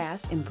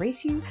podcast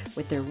embrace you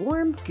with their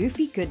warm,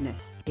 goofy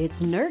goodness.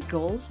 It's Nerd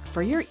Goals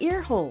for your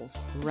ear holes,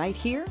 right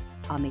here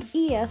on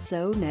the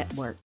ESO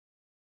Network.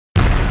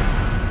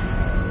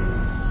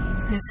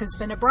 This has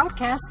been a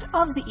broadcast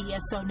of the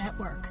ESO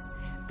Network.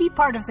 Be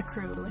part of the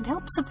crew and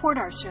help support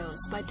our shows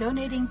by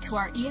donating to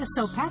our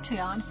ESO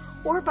Patreon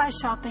or by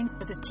shopping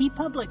at the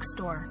TeePublic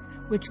store,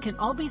 which can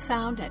all be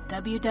found at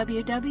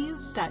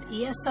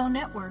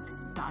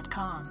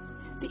www.esonetwork.com.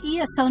 The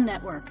ESO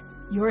Network,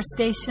 your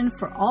station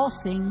for all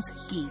things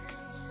geek.